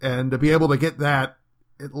through. And to be able to get that,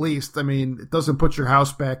 at least, I mean, it doesn't put your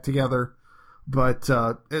house back together, but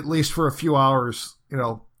at least for a few hours, you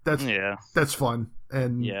know, that's fun.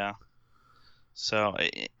 And yeah. So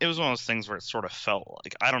it was one of those things where it sort of felt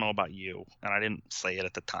like, I don't know about you, and I didn't say it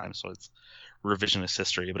at the time, so it's revisionist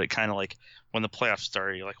history, but it kind of like when the playoffs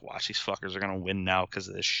started, you're like, watch, these fuckers are going to win now because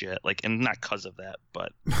of this shit. Like, and not because of that,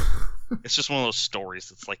 but it's just one of those stories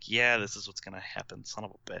that's like, yeah, this is what's going to happen, son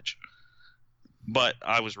of a bitch. But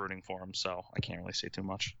I was rooting for him, so I can't really say too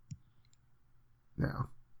much. Yeah.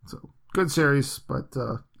 So good series, but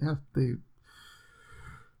yeah,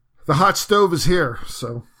 the hot stove is here,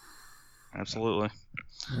 so. Absolutely.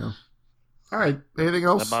 Yeah. All right. Anything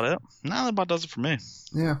else? Is that about it? No, that about does it for me.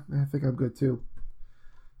 Yeah, I think I'm good too.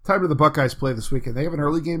 Time do the Buckeyes play this weekend? They have an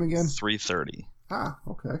early game again? 3:30. Ah,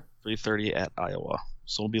 okay. 3:30 at Iowa.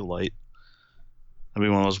 So it'll be light. It'll be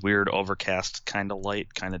one of those weird overcast, kind of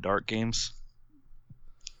light, kind of dark games.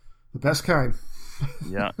 The best kind.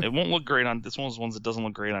 Yeah. It won't look great on... This one of those ones that doesn't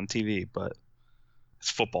look great on TV, but it's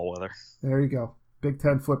football weather. There you go. Big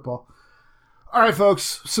Ten football. All right,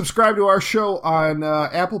 folks, subscribe to our show on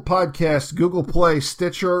Apple Podcasts, Google Play,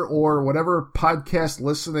 Stitcher, or whatever podcast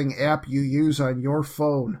listening app you use on your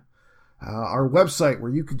phone. Our website, where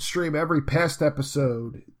you can stream every past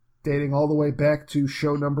episode, dating all the way back to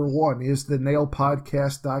show number 1, is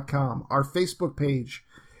thenailpodcast.com. Our Facebook page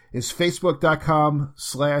is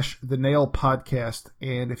facebook.com/thenailpodcast.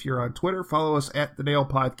 And if you're on Twitter, follow us at The Nail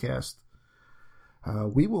Podcast.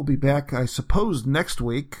 We will be back, I suppose, next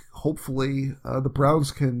week. Hopefully, the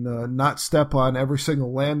Browns can not step on every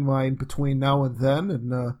single landmine between now and then,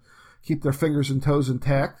 and keep their fingers and toes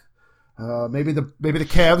intact. Maybe the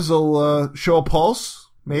Cavs will show a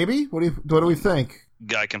pulse. Maybe. What do we think?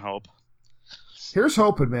 Guy can hope. Here's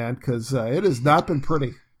hoping, man, because it has not been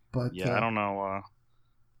pretty. But yeah, I don't know.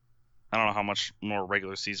 I don't know how much more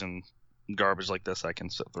regular season garbage like this I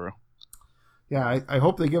can sit through. Yeah, I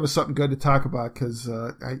hope they give us something good to talk about, because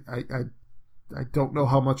I don't know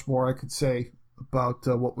how much more I could say about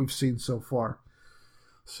what we've seen so far.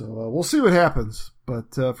 So we'll see what happens.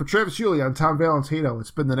 But for Travis Yulee, I'm Tom Valentino.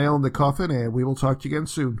 It's been The Nail in the Coffin, and we will talk to you again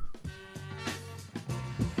soon.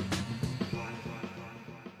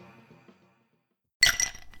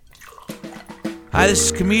 Hi, this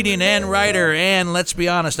is comedian and writer, and let's be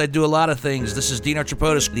honest, I do a lot of things. This is Dino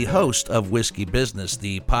Tripodis, the host of Whiskey Business,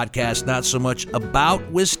 the podcast not so much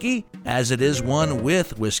about whiskey as it is one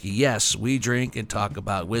with whiskey. Yes, we drink and talk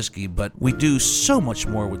about whiskey, but we do so much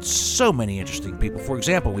more with so many interesting people. For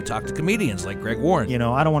example, we talk to comedians like Greg Warren. You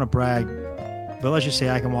know, I don't want to brag, but let's just say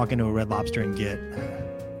I can walk into a Red Lobster and get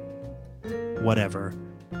whatever.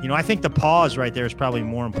 You know, I think the pause right there is probably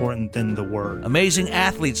more important than the word. Amazing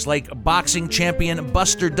athletes like boxing champion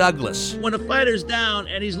Buster Douglas. When a fighter's down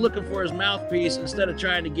and he's looking for his mouthpiece instead of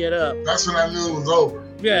trying to get up. That's when I knew it was over.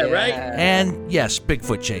 Yeah, right? And yes,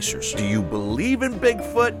 Bigfoot chasers. Do you believe in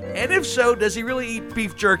Bigfoot? And if so, does he really eat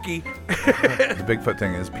beef jerky? The Bigfoot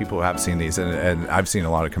thing is people have seen these, and I've seen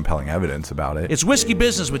a lot of compelling evidence about it. It's Whiskey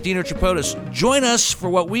Business with Dino Tripodis. Join us for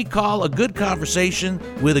what we call a good conversation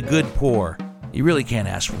with a good pour. You really can't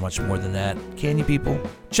ask for much more than that, can you, people?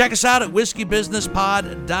 Check us out at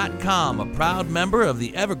whiskeybusinesspod.com, a proud member of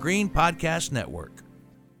the Evergreen Podcast Network.